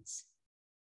lactates,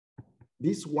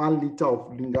 this 1 liter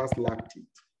of Ringer's lactate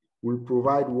will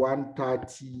provide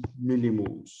 130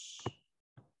 millimoles.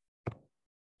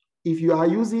 If you are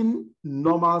using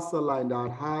normal saline that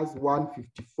has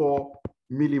 154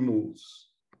 millimoles,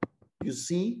 you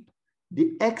see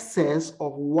the excess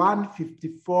of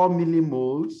 154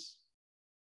 millimoles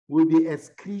will be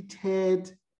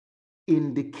excreted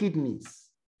in the kidneys.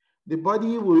 The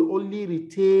body will only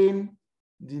retain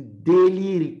the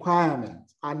daily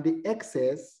requirement, and the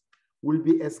excess will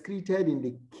be excreted in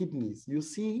the kidneys. You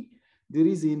see the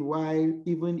reason why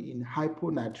even in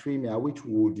hyponatremia, which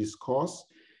we will discuss,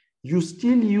 you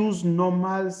still use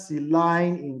normal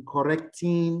saline in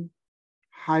correcting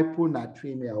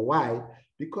hyponatremia. Why?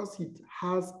 Because it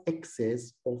has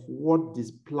excess of what this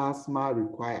plasma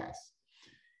requires.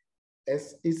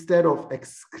 Instead of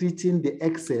excreting the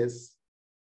excess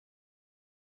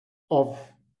of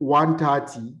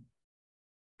 130,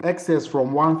 excess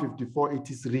from 154, it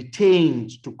is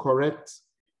retained to correct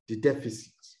the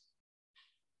deficit.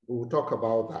 We'll talk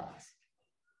about that.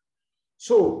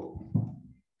 So,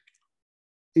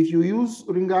 if you use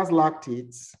Ringer's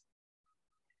lactates,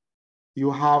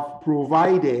 you have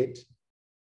provided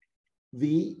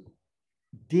the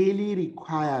daily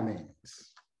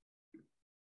requirements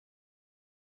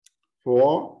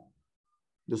for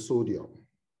the sodium.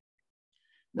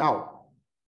 Now,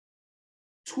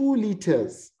 2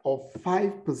 liters of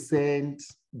 5%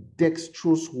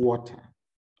 dextrose water.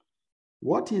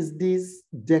 What is this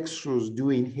dextrose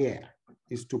doing here?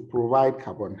 Is to provide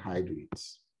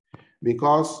carbohydrates.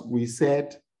 Because we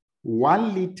said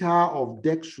 1 liter of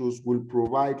dextrose will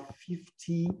provide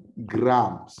 50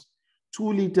 grams.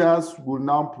 2 liters will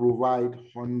now provide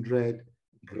 100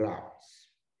 grams.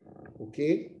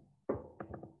 Okay?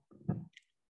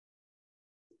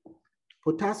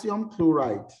 Potassium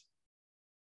chloride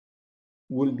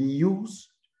will be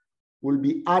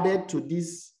added to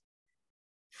this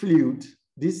fluid,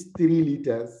 these 3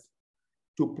 liters,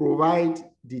 to provide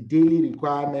the daily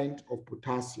requirement of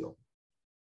potassium.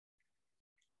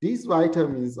 These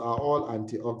vitamins are all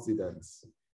antioxidants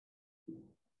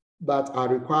that are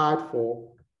required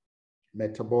for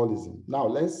metabolism. Now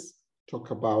let's talk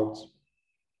about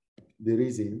the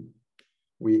reason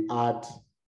we add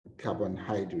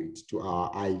carbohydrates to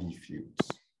our IV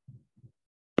fluids.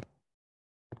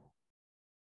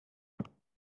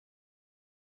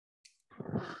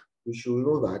 You should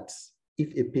know that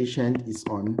if a patient is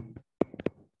on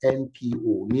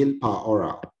NPO, nil per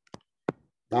oral,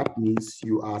 that means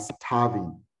you are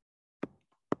starving.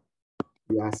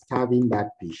 You are starving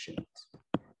that patient.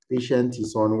 Patient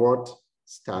is on what?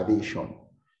 Starvation.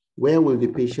 Where will the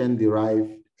patient derive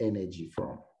energy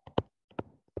from?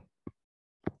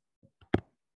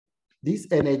 This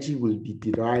energy will be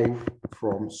derived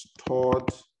from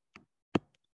stored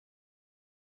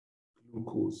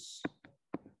glucose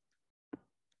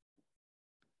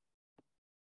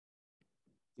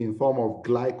in form of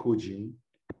glycogen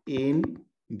in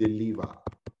the liver.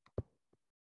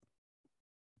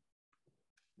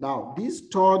 Now, this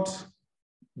stored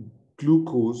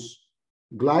glucose,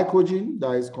 glycogen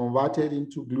that is converted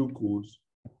into glucose,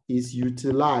 is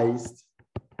utilized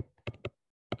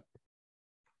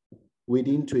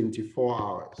within 24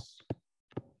 hours.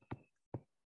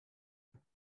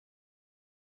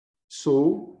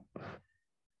 So,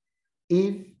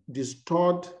 if the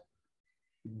stored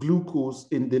glucose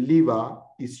in the liver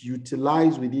is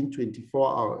utilized within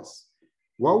 24 hours,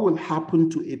 what will happen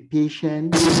to a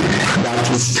patient that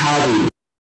is starving?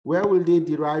 Where will they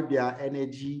derive their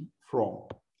energy from?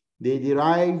 They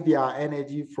derive their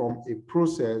energy from a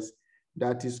process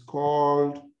that is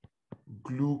called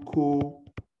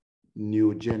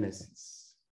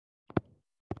gluconeogenesis.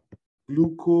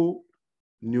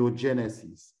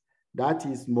 Gluconeogenesis. That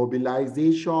is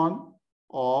mobilization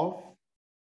of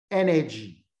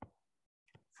energy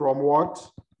from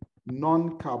what?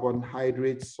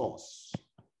 Non-carbohydrate source.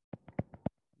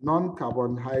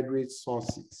 Non-carbohydrate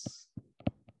sources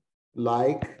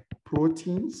like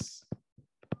proteins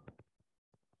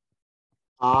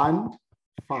and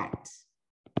fat.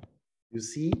 You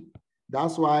see,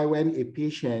 that's why when a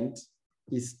patient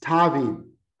is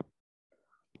starving,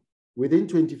 within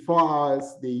 24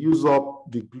 hours, they use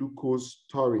up the glucose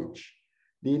storage.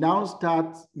 They now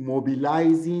start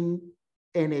mobilizing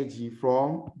energy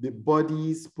from the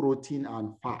body's protein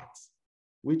and fats,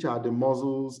 which are the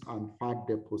muscles and fat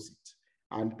deposit,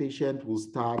 and patient will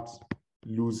start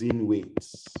losing weight.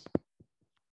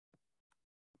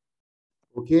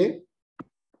 Okay?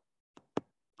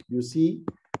 You see,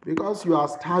 because you are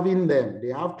starving them,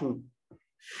 they have to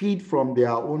feed from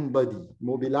their own body,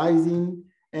 mobilizing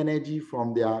energy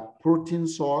from their protein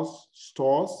stores,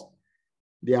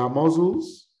 their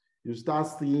muscles. You start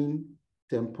seeing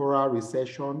temporal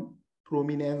recession,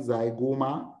 prominent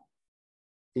zygoma,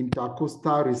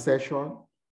 intercostal recession,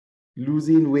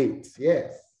 losing weight.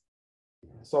 Yes.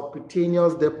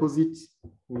 Subcutaneous deposit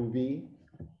will be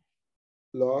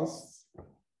lost.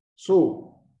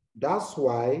 So that's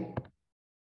why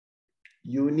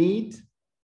you need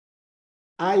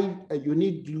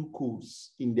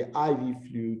glucose in the IV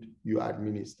fluid you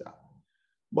administer.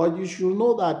 But you should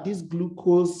know that this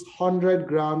glucose, 100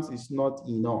 grams, is not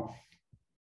enough.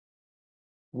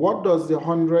 What does the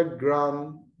 100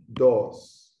 gram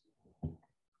does?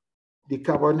 The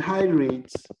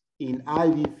carbohydrates in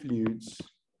IV fluids,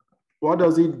 what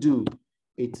does it do?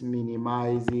 It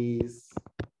minimizes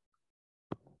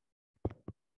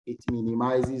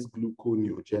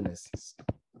gluconeogenesis.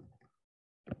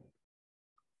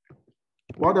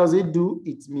 What does it do?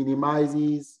 It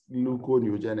minimizes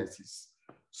gluconeogenesis.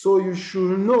 So you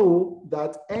should know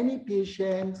that any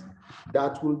patient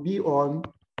that will be on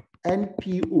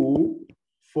NPO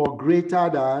for greater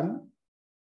than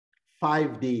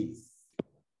 5 days,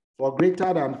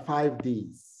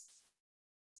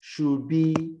 should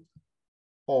be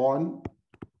on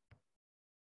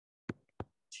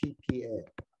TPN,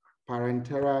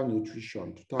 parenteral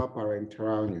nutrition, total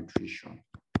parenteral nutrition.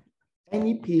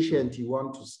 Any patient you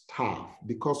want to starve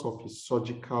because of his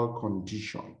surgical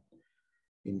condition,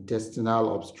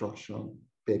 intestinal obstruction,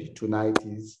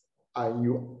 peritonitis, and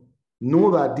you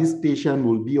know that this patient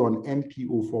will be on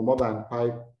NPO for more than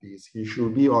 5 days, he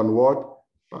should be on what?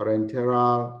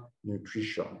 Parenteral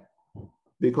nutrition.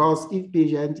 Because if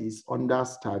patient is under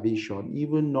starvation,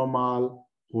 even normal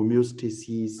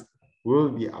homeostasis will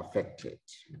be affected.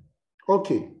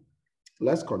 Okay,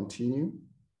 let's continue.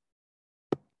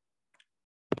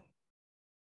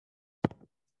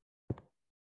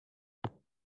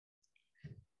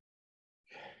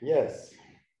 Yes.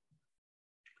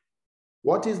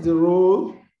 What is the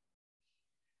role?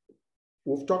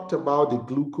 We've talked about the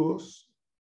glucose.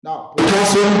 Now,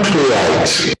 potassium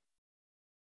chloride,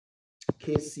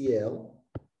 KCl,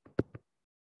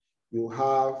 you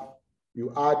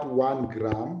add 1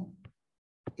 gram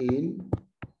in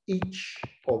each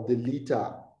of the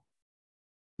liter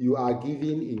you are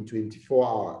giving in 24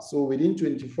 hours. So within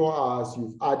 24 hours,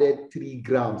 you've added 3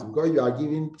 grams because you are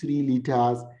giving 3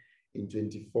 liters in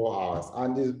 24 hours.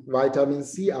 And the vitamin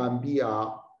C and B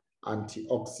are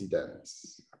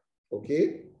antioxidants.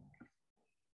 Okay?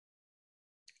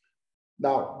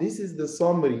 Now, this is the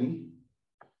summary.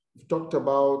 We've talked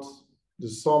about the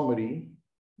summary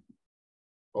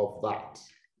of that.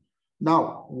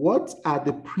 Now, what are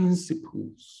the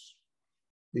principles?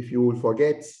 If you will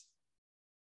forget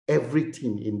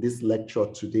everything in this lecture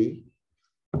today,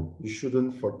 you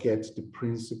shouldn't forget the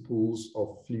principles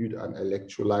of fluid and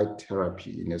electrolyte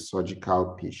therapy in a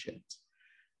surgical patient.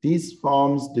 This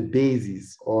forms the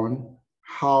basis on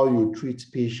how you treat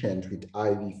patients with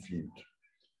IV fluid.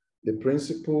 The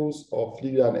principles of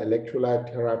fluid and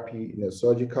electrolyte therapy in a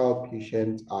surgical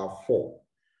patient are 4.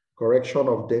 Correction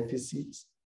of deficits,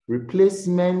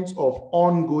 replacement of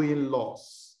ongoing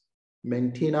loss,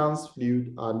 maintenance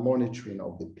fluid, and monitoring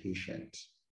of the patient.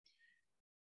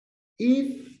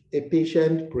 If a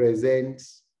patient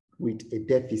presents with a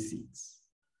deficit,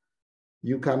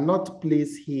 you cannot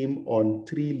place him on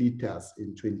 3 liters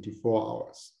in 24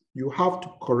 hours. You have to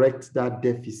correct that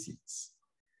deficit.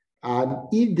 And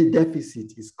if the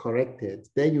deficit is corrected,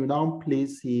 then you now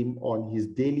place him on his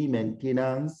daily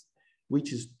maintenance,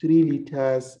 which is 3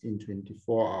 liters in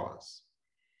 24 hours.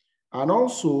 And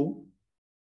also,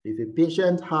 if a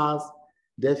patient has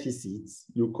deficits,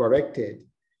 you corrected,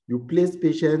 you place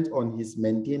patient on his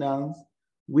maintenance,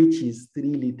 which is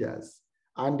 3 liters,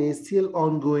 and there's still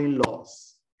ongoing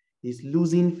loss. He's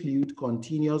losing fluid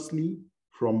continuously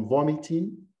from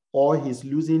vomiting, or he's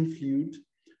losing fluid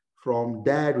from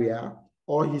diarrhea,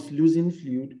 or he's losing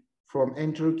fluid from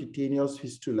enterocutaneous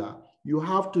fistula. You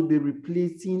have to be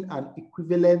replacing an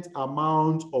equivalent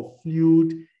amount of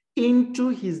fluid into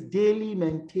his daily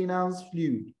maintenance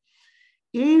fluid.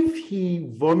 If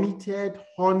he vomited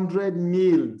 100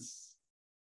 mils,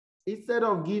 instead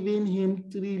of giving him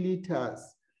 3 liters,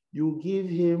 you give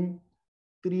him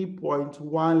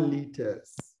 3.1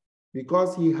 liters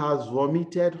because he has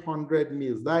vomited 100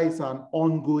 mils. That is an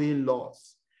ongoing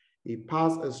loss. He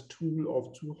passed a stool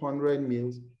of 200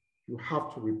 mils, you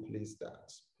have to replace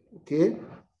that. Okay?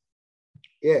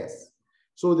 Yes.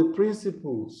 So the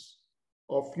principles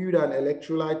of fluid and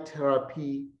electrolyte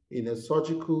therapy in a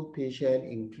surgical patient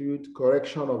include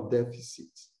correction of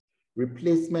deficits,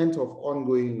 replacement of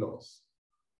ongoing loss,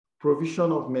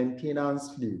 provision of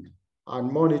maintenance fluid,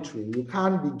 and monitoring. You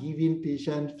can't be giving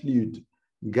patient fluid,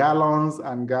 gallons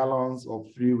and gallons of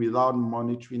fluid without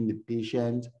monitoring the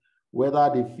patient,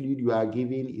 whether the fluid you are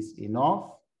giving is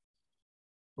enough,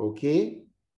 okay,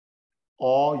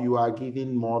 or you are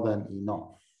giving more than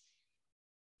enough.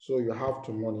 So you have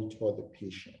to monitor the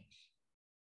patient.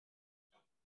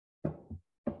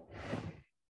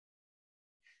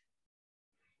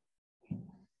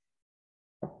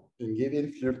 In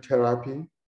giving fluid therapy,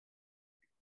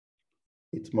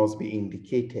 it must be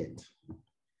indicated.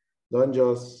 Don't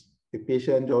just, the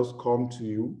patient just come to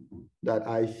you that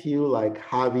I feel like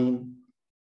having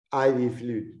IV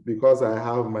fluid because I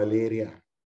have malaria.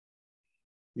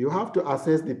 You have to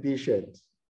assess the patient.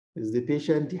 Is the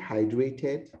patient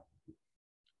dehydrated?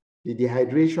 The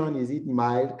dehydration, is it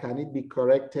mild? Can it be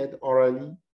corrected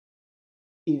orally?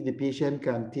 If the patient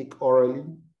can take orally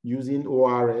using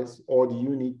ORS, or do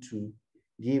you need to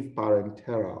give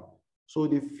parenteral? So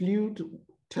the fluid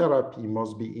therapy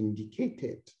must be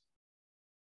indicated.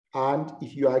 And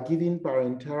if you are giving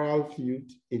parenteral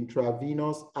fluid,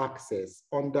 intravenous access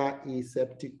under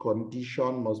aseptic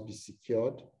condition must be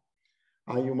secured.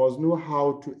 And you must know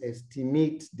how to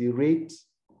estimate the rate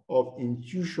of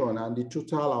infusion and the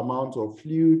total amount of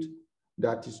fluid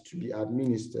that is to be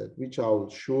administered, which I will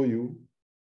show you.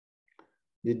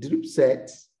 The drip set,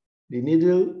 the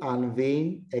needle and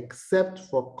vein, except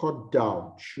for cut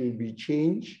down, should be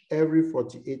changed every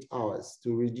 48 hours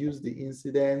to reduce the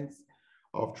incidence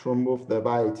of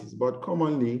thrombophlebitis. But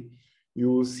commonly,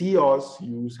 you will see us,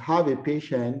 you have a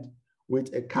patient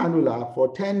with a cannula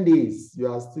for 10 days, you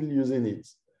are still using it.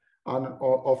 And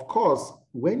of course,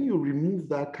 when you remove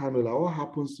that cannula, what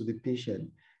happens to the patient?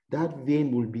 That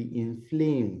vein will be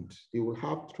inflamed. They will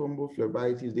have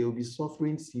thrombophlebitis. They will be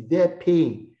suffering severe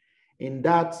pain in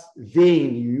that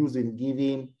vein you use in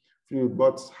giving fluid.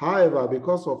 But however,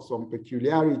 because of some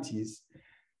peculiarities,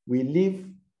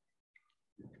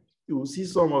 you will see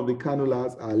some of the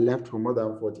cannulas are left for more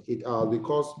than 48 hours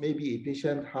because maybe a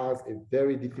patient has a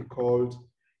very difficult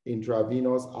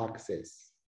intravenous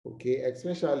access, okay,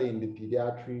 especially in the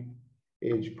pediatric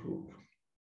age group.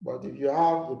 But if you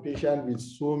have a patient with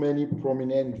so many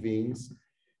prominent veins,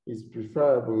 it's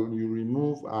preferable you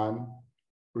remove and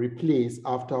replace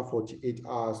after 48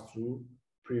 hours to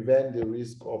prevent the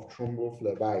risk of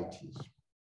thrombophlebitis.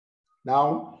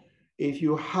 Now, if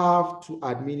you have to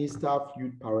administer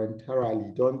fluid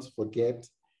parenterally, don't forget,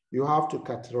 you have to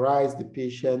catheterize the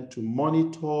patient to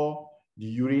monitor the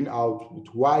urine output.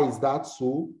 Why is that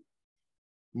so?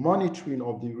 Monitoring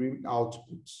of the urine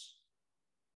output.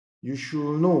 You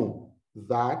should know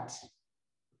that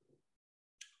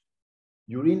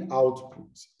urine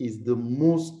output is the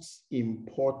most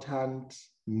important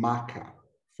marker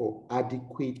for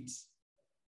adequate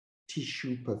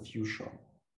tissue perfusion.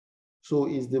 So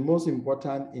it's the most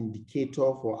important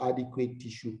indicator for adequate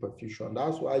tissue perfusion.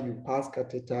 That's why you pass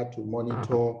catheter to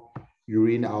monitor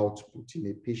urine output in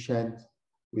a patient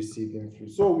receiving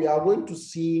fluid. So we are going to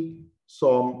see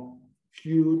some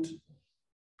fluid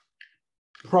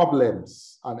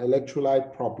problems and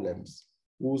electrolyte problems.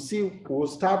 We'll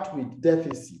start with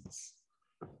deficits.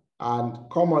 And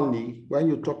commonly, when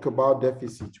you talk about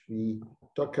deficit, we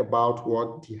talk about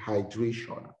what?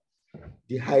 Dehydration.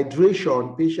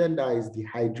 Dehydration, patient that is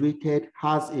dehydrated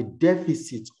has a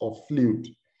deficit of fluid.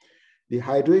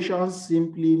 Dehydration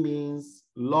simply means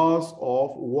loss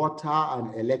of water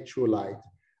and electrolyte.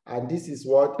 And this is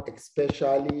what?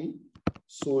 Especially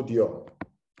sodium.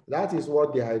 That is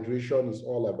what dehydration is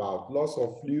all about. Loss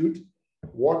of fluid,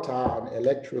 water, and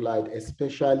electrolyte,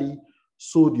 especially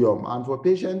sodium. And for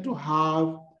patient to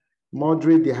have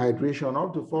moderate dehydration,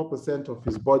 up to 4% of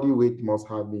his body weight must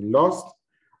have been lost.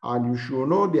 And you should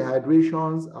know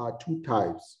dehydrations are two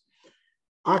types: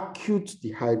 acute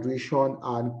dehydration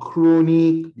and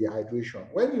chronic dehydration.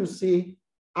 When you say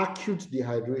acute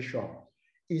dehydration,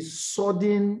 is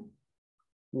sudden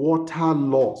water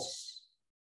loss,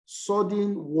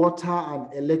 sudden water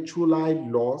and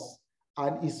electrolyte loss,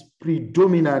 and is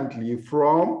predominantly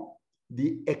from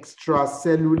the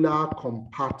extracellular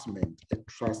compartment,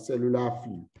 extracellular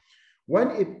fluid.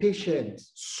 When a patient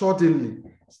suddenly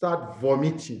starts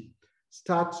vomiting,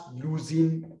 starts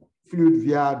losing fluid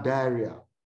via diarrhea,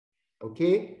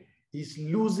 okay, he's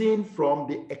losing from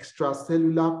the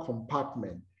extracellular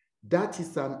compartment. That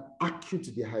is an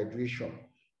acute dehydration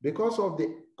because of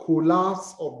the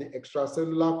collapse of the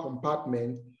extracellular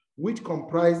compartment, which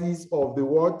comprises of the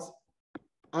what?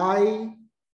 IAC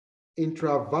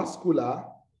intravascular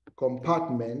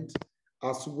compartment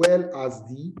as well as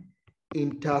the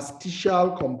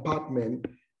interstitial compartment,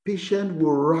 patient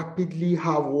will rapidly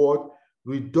have what?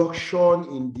 Reduction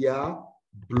in their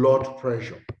blood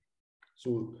pressure.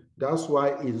 So that's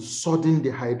why in sudden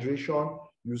dehydration,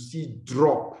 you see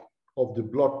drop of the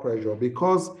blood pressure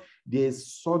because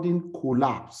there's sudden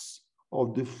collapse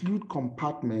of the fluid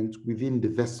compartment within the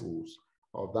vessels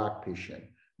of that patient.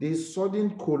 There's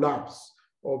sudden collapse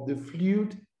of the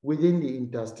fluid within the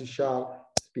interstitial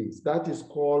space. That is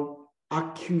called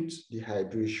acute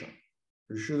dehydration.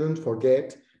 You shouldn't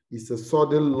forget, it's a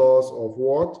sudden loss of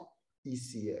what?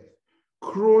 ECF.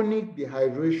 Chronic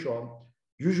dehydration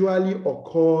usually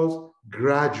occurs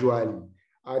gradually,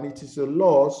 and it is a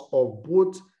loss of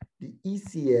both the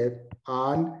ECF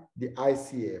and the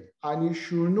ICF. And you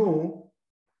should know,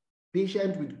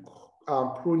 patient with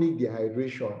chronic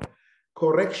dehydration,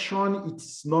 correction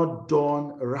is not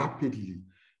done rapidly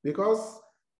because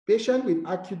patient with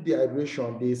acute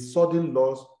dehydration, there is sudden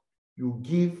loss, you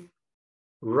give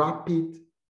rapid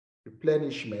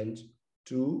replenishment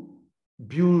to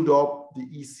build up the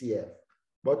ECF.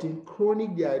 But in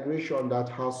chronic dehydration that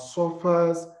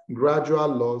suffers gradual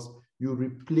loss, you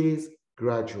replace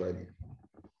gradually.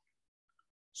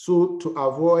 So to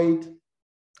avoid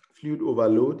fluid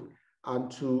overload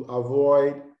and to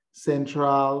avoid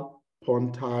central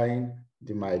pontine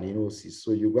demyelinosis.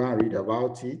 So you go and read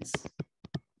about it.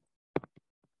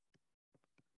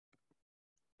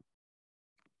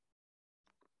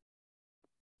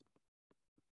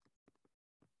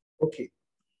 Okay.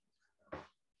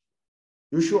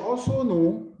 You should also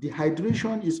know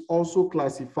dehydration is also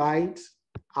classified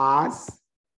as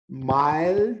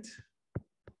mild,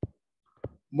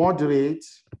 moderate,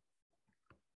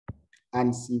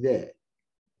 and severe.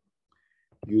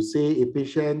 You say a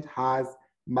patient has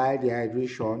mild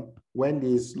dehydration when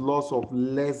there is loss of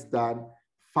less than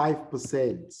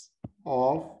 5%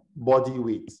 of body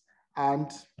weight. And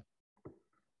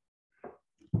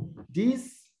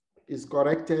this is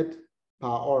corrected per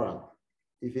oral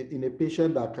if it, in a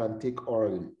patient that can take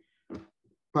orally.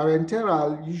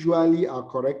 Parenteral usually are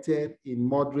corrected in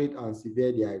moderate and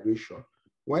severe dehydration.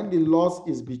 When the loss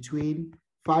is between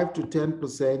 5 to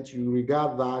 10%, you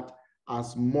regard that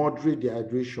as moderate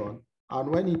dehydration. And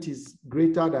when it is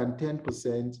greater than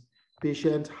 10%,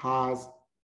 patient has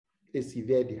a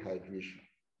severe dehydration.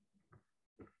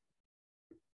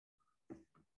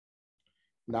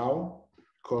 Now,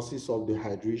 causes of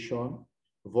dehydration: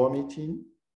 vomiting.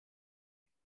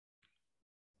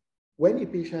 When a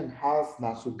patient has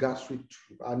nasogastric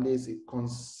tube and there's a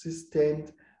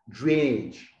consistent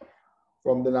drainage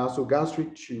from the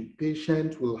nasogastric tube,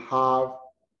 patient will have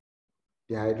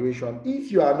dehydration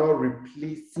if you are not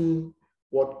replacing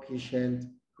what patient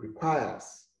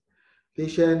requires.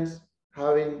 Patients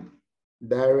having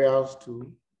diarrhea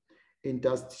stool,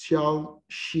 interstitial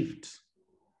shift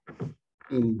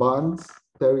in buns,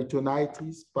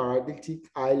 peritonitis, paralytic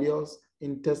ileus,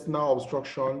 intestinal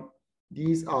obstruction.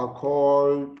 These are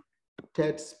called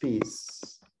third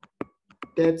space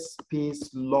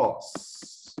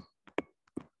loss.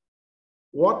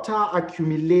 Water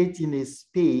accumulates in a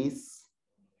space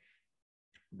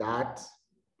that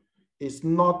is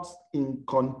not in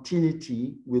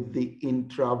continuity with the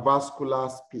intravascular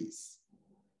space.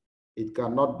 It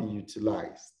cannot be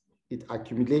utilized. It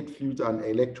accumulates fluid and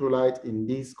electrolyte in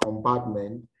this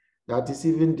compartment that is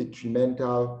even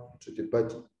detrimental to the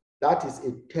body. That is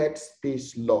a third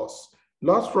space loss.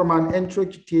 Loss from an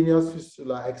intracutaneous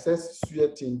fistula, excess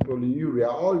sweating,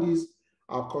 polyuria, all these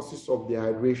are causes of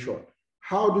dehydration.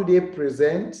 How do they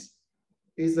present?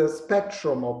 It's a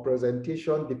spectrum of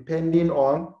presentation depending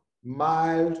on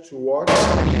mild to what?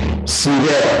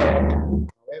 Severe.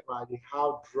 However, they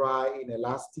have dry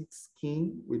inelastic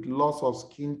skin with loss of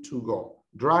skin turgor,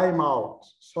 dry mouth,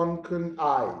 sunken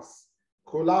eyes,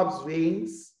 collapsed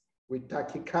veins with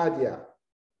tachycardia,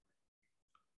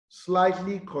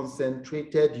 slightly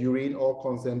concentrated urine or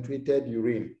concentrated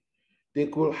urine. They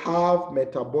could have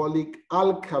metabolic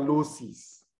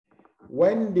alkalosis.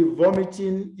 When the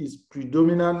vomiting is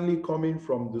predominantly coming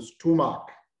from the stomach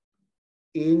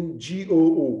in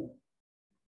GOO,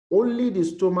 only the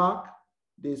stomach,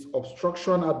 there's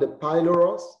obstruction at the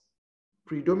pylorus.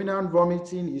 Predominant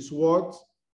vomiting is what?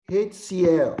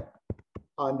 HCl.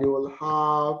 And they will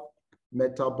have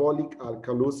metabolic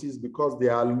alkalosis because they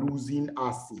are losing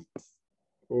acid.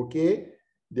 Okay?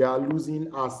 They are losing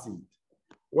acid.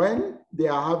 When they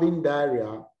are having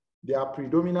diarrhea, they are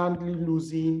predominantly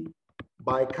losing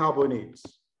bicarbonates.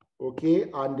 Okay?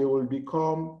 And they will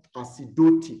become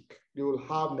acidotic. They will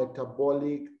have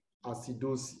metabolic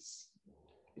acidosis.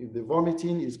 If the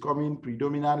vomiting is coming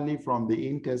predominantly from the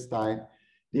intestine,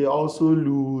 they also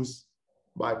lose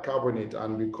bicarbonate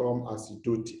and become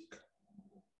acidotic.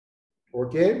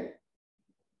 Okay?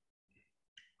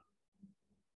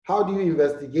 How do you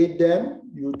investigate them?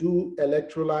 You do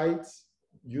electrolytes,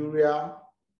 urea,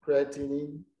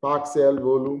 creatinine, packed cell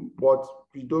volume, but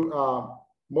we don't,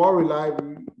 more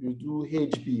reliable, you do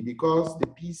HB because the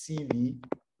PCV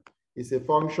is a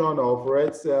function of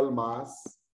red cell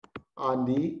mass and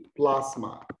the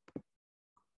plasma.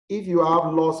 If you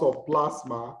have loss of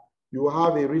plasma, you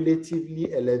have a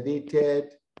relatively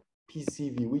elevated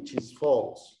PCV, which is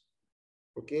false.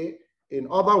 Okay? In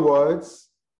other words,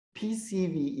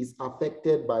 PCV is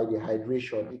affected by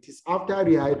dehydration. It is after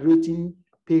rehydrating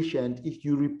patient, if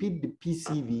you repeat the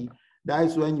PCV, that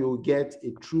is when you get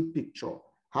a true picture.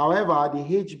 However, the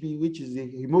HB, which is the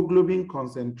hemoglobin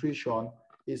concentration,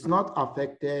 is not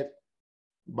affected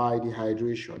by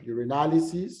dehydration.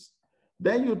 Urinalysis,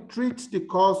 then you treat the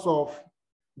cause of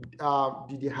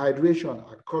the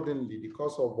dehydration accordingly, the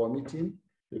cause of vomiting,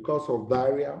 the cause of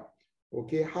diarrhea.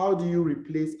 Okay, how do you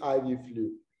replace IV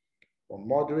fluid? From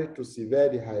moderate to severe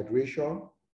dehydration.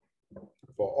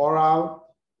 For oral,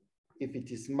 if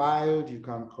it is mild, you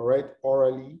can correct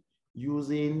orally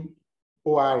using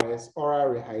ORS,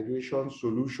 oral rehydration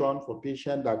solution for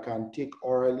patients that can take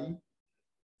orally.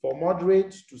 For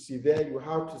moderate to severe, you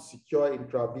have to secure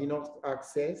intravenous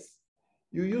access.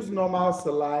 You use normal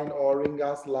saline or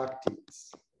Ringer's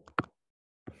lactates.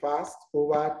 Fast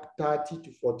over 30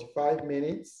 to 45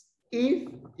 minutes if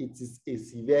it is a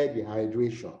severe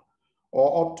dehydration,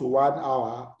 or up to 1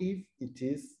 hour if it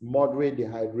is moderate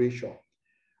dehydration.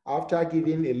 After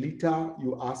giving a liter,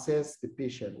 you assess the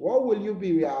patient. What will you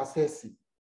be reassessing?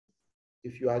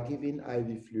 If you are giving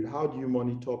IV fluid, how do you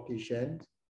monitor patient?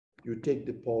 You take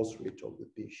the pulse rate of the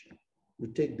patient. You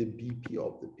take the BP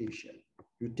of the patient.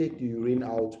 You take the urine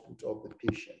output of the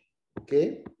patient,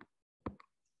 okay?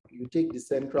 You take the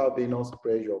central venous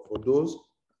pressure for those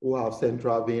who have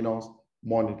central venous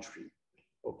monitoring,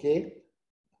 okay?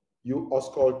 You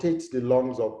auscultate the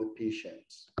lungs of the patient,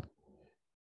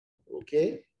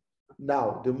 okay?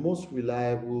 Now, the most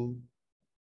reliable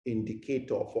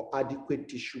indicator for adequate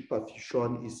tissue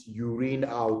perfusion is urine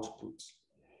output.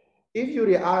 If you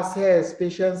reassess,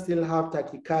 patients still have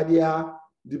tachycardia,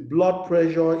 the blood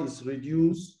pressure is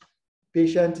reduced,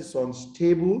 patient is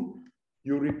unstable,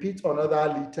 you repeat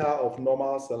another liter of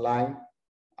normal saline,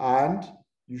 and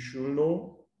you should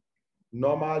know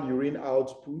normal urine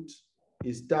output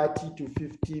is 30 to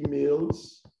 50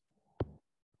 mils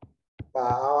per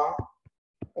hour,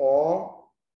 or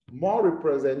more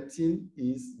representing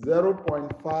is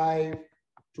 0.5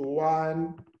 to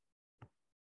 1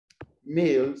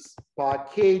 mils per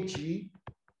kg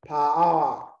per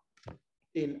hour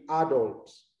in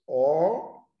adults,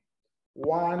 or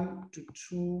 1 to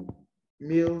 2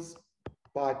 mils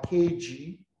per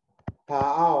kg per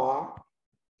hour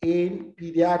in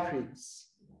pediatrics.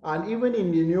 And even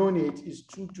in the neonate is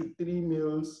 2 to 3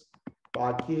 mils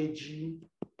per kg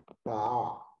per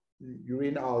hour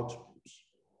urine output.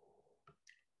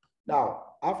 Now,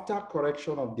 after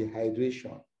correction of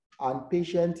dehydration and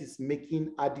patient is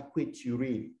making adequate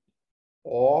urine,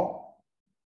 or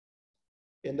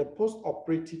in the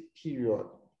post-operative period,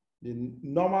 the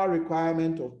normal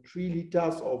requirement of 3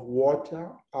 liters of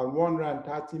water and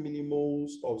 130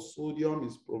 millimoles of sodium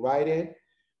is provided,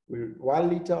 with 1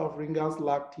 liter of Ringer's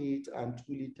lactate and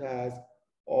 2 liters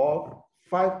of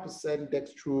 5%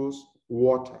 dextrose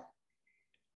water.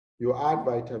 You add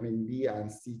vitamin B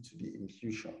and C to the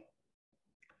infusion.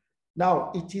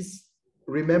 Now, it is,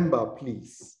 remember,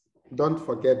 please, don't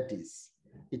forget this.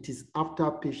 It is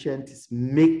after patient is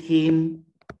making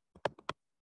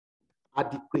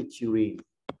adequate urine.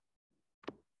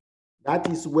 That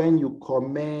is when you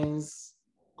commence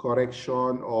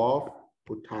correction of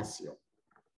potassium.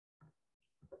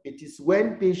 It is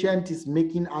when patient is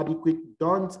making adequate,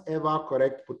 don't ever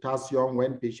correct potassium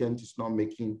when patient is not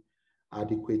making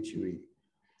adequate urine.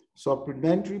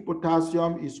 Supplementary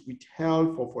potassium is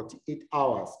withheld for 48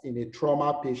 hours in a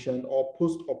trauma patient or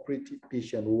post-operative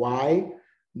patient. Why?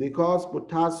 Because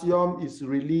potassium is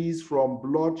released from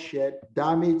bloodshed,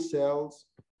 damaged cells,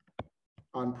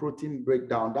 and protein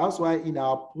breakdown. That's why in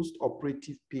our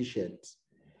post-operative patients,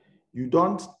 you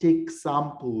don't take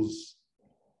samples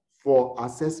for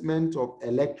assessment of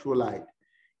electrolyte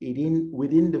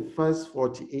within the first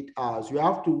 48 hours. You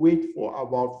have to wait for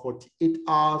about 48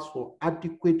 hours for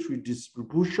adequate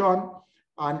redistribution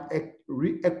and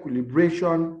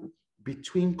re-equilibration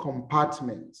between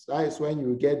compartments. That is when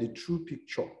you get the true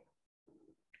picture.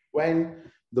 When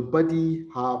the body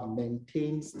have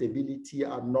maintained stability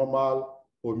and normal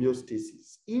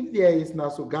homeostasis. If there is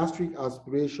nasogastric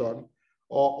aspiration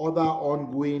or other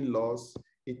ongoing loss,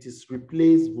 it is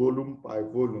replaced volume by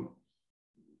volume.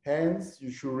 Hence,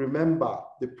 you should remember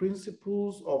the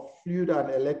principles of fluid and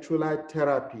electrolyte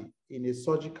therapy in a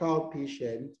surgical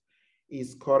patient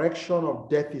is correction of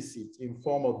deficit in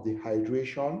form of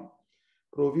dehydration,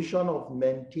 provision of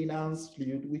maintenance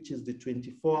fluid, which is the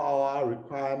 24-hour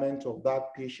requirement of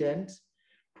that patient,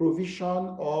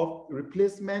 provision of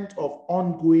replacement of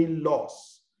ongoing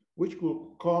loss, which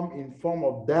will come in form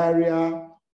of diarrhea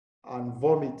and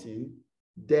vomiting,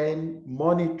 then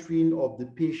monitoring of the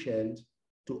patient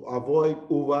to avoid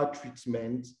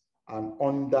over-treatment and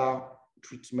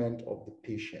under-treatment of the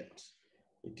patient.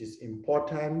 It is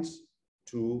important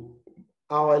to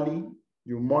hourly,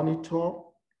 you monitor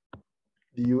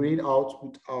the urine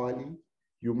output hourly,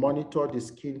 you monitor the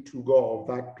skin turgor of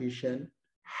that patient.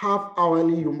 Half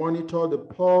hourly, you monitor the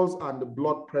pulse and the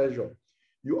blood pressure.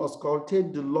 You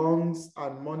auscultate the lungs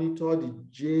and monitor the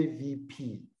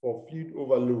JVP for fluid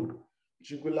overload,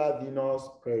 jugular venous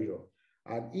pressure.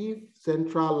 And if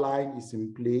central line is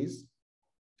in place,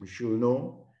 you should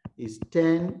know is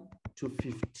 10 to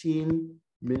 15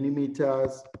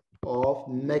 millimeters of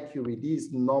mercury. This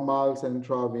is normal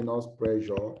central venous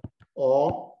pressure,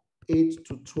 or 8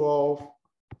 to 12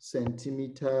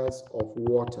 centimeters of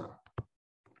water.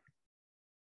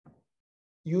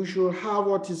 You should have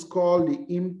what is called the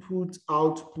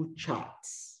input-output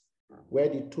charts, where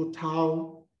the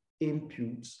total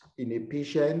inputs in a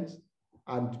patient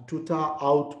and the total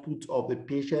output of the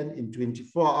patient in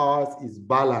 24 hours is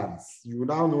balanced. You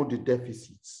now know the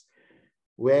deficits.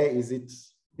 Where is it?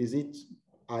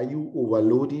 Are you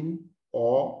overloading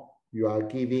or you are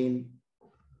giving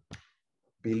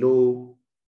below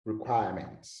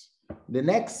requirements? The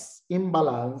next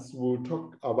imbalance we'll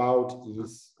talk about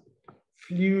is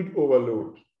fluid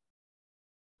overload.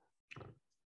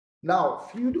 Now,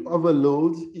 fluid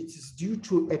overload, it is due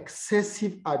to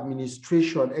excessive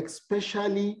administration,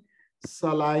 especially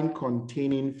saline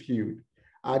containing fluid.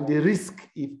 And the risk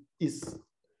is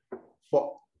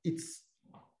for it's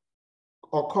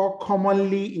occur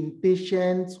commonly in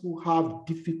patients who have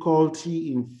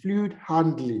difficulty in fluid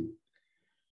handling,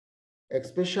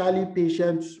 especially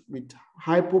patients with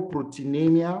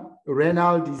hypoproteinemia,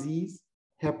 renal disease,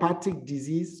 hepatic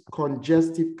disease,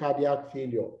 congestive cardiac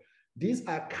failure. These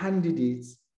are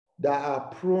candidates that are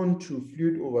prone to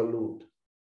fluid overload.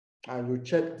 And you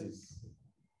check this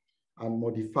and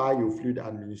modify your fluid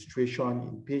administration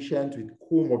in patients with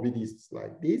comorbidities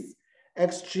like this,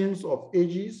 extremes of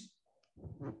ages,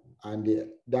 and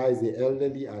that is the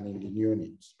elderly and in the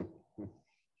neonates.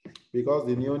 Because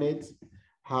the neonates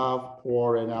have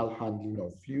poor renal handling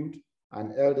of fluid,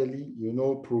 and elderly, you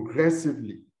know,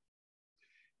 progressively,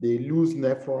 they lose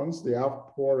nephrons, they have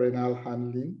poor renal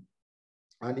handling,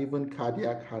 and even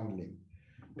cardiac handling.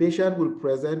 Patient will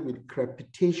present with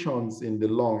crepitations in the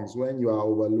lungs when you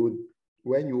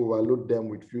overload them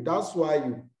with fluid. That's why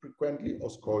you frequently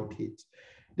auscultate.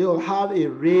 They will have a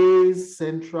raised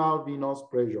central venous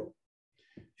pressure,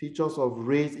 features of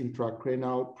raised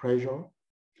intracranial pressure.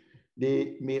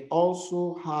 They may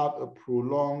also have a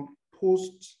prolonged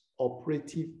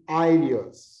post-operative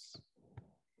ileus.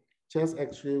 Chest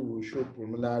X-ray will show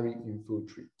pulmonary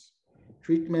infiltrate.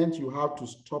 Treatment, you have to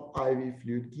stop IV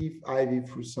fluid, give IV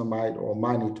furosemide or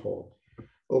mannitol.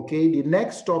 Okay, the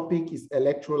next topic is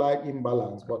electrolyte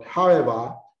imbalance. But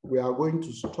however, we are going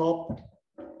to stop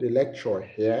the lecture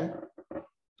here.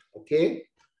 Okay,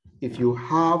 if you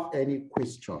have any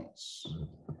questions,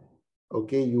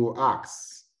 okay, you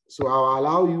ask. So I'll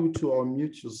allow you to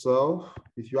unmute yourself.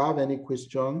 If you have any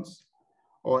questions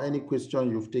or any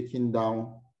question you've taken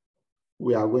down,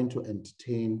 we are going to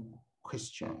entertain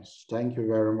questions. Thank you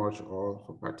very much all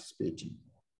for participating.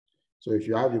 So if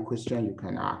you have a question, you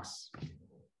can ask.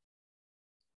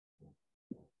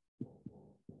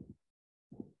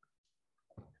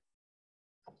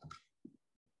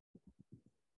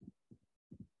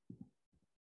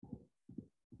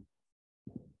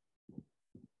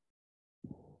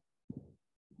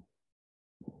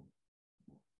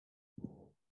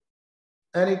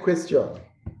 Any question?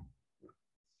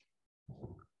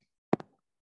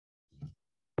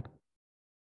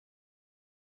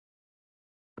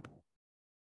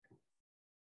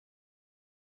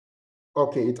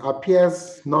 Okay, it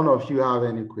appears none of you have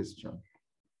any question.